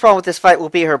biggest problem with this fight will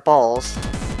be her balls.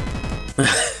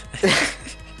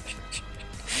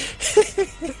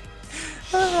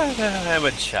 I'm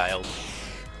a child.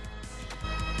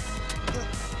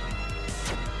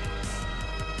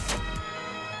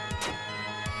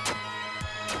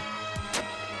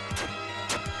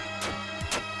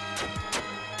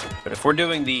 But if we're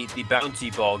doing the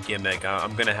bouncy ball gimmick,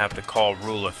 I'm gonna have to call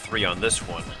rule of 3 on this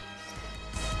one.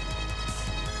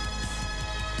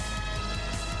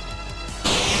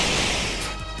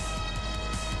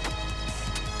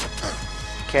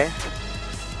 Okay.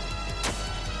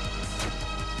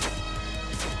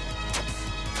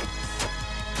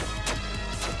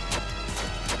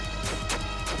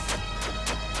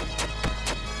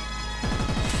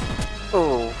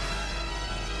 Oh.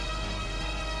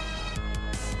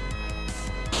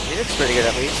 He looks pretty good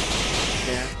at least.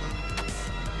 Yeah.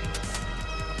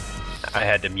 I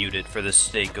had to mute it for the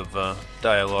sake of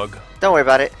dialogue. Don't worry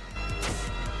about it.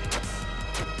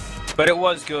 But it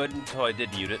was good until I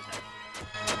did mute it.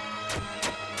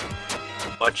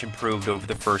 Much improved over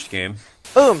the first game.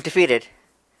 Boom! Defeated.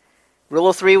 Rule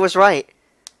of 3 was right.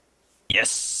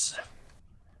 Yes!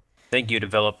 Thank you,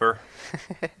 developer.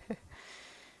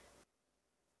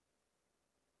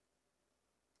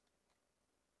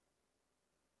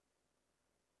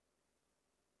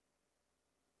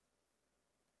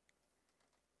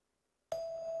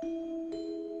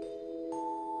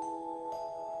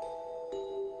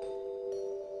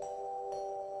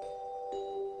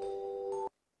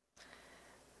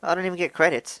 I don't even get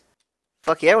credits.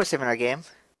 Fuck yeah, we're saving our game.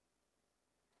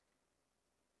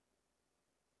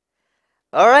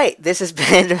 Alright, this has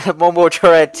been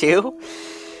Momodora 2.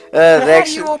 How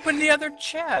do you open the other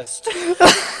chest?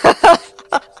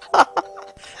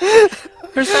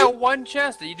 There's that one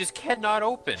chest that you just cannot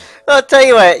open. I'll tell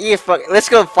you what, let's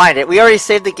go find it. We already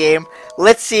saved the game.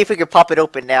 Let's see if we can pop it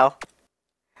open now.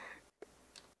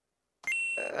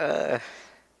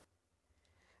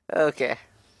 Okay.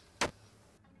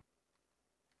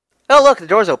 Oh look, the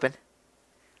door's open.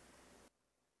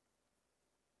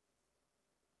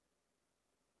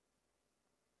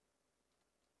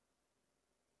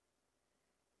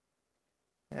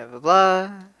 Blah blah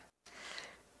blah.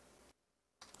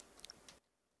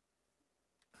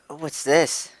 What's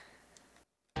this?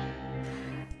 Oh,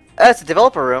 it's a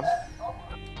developer room.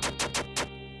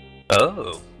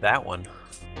 Oh, that one.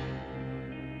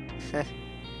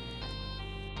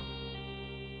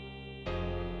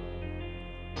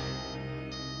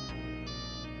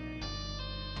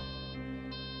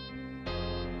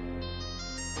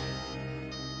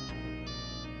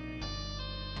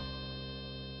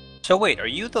 So wait, are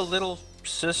you the little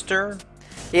sister?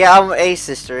 Yeah, I'm a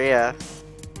sister, yeah.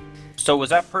 So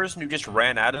was that person who just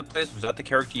ran out of the place, was that the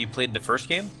character you played in the first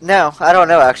game? No, I don't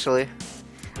know actually.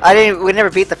 We never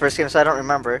beat the first game, so I don't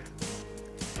remember.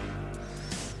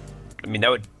 I mean,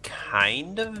 that would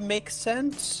kind of make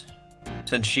sense.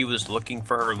 Since she was looking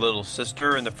for her little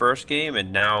sister in the first game,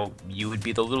 and now you would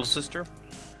be the little sister?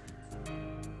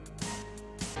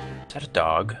 Is that a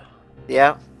dog?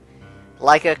 Yeah.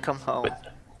 Leica, come home.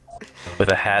 With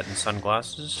a hat and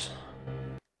sunglasses?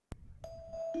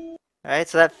 Alright,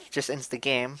 so that just ends the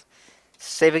game.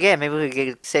 Save again. Maybe we can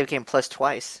get save game plus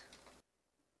twice.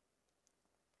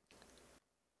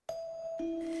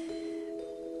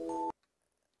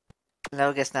 No,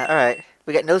 I guess not. Alright.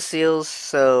 We got no seals,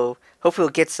 so hopefully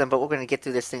we'll get some, but we're going to get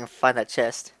through this thing and find that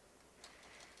chest.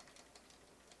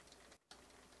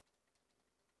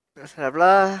 Blah,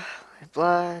 blah,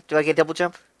 blah. Do I get double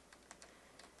jump?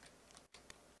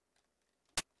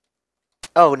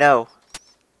 Oh, no.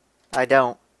 I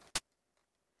don't.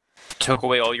 Took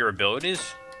away all your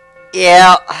abilities?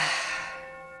 Yeah.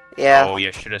 Yeah. Oh,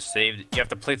 you should have saved. You have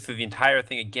to play through the entire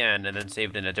thing again and then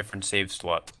saved in a different save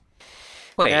slot.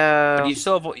 Wait, but you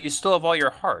still have all your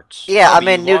hearts. Yeah, Oh, I'm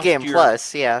in New Game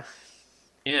Plus, yeah.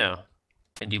 Yeah.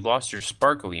 And you lost your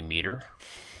sparkly meter.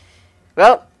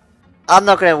 Well, I'm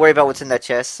not gonna worry about what's in that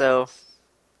chest, so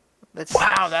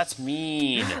Wow, that's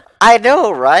mean. I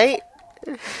know, right?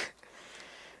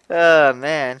 Oh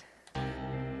man.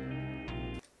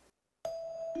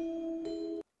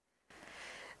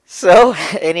 So,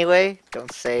 anyway,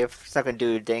 don't save. It's not gonna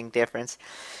do a dang difference.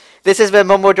 This has been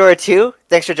Momodora 2.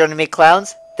 Thanks for joining me,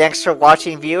 clowns. Thanks for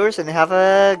watching, viewers, and have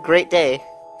a great day.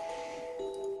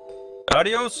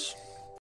 Adios.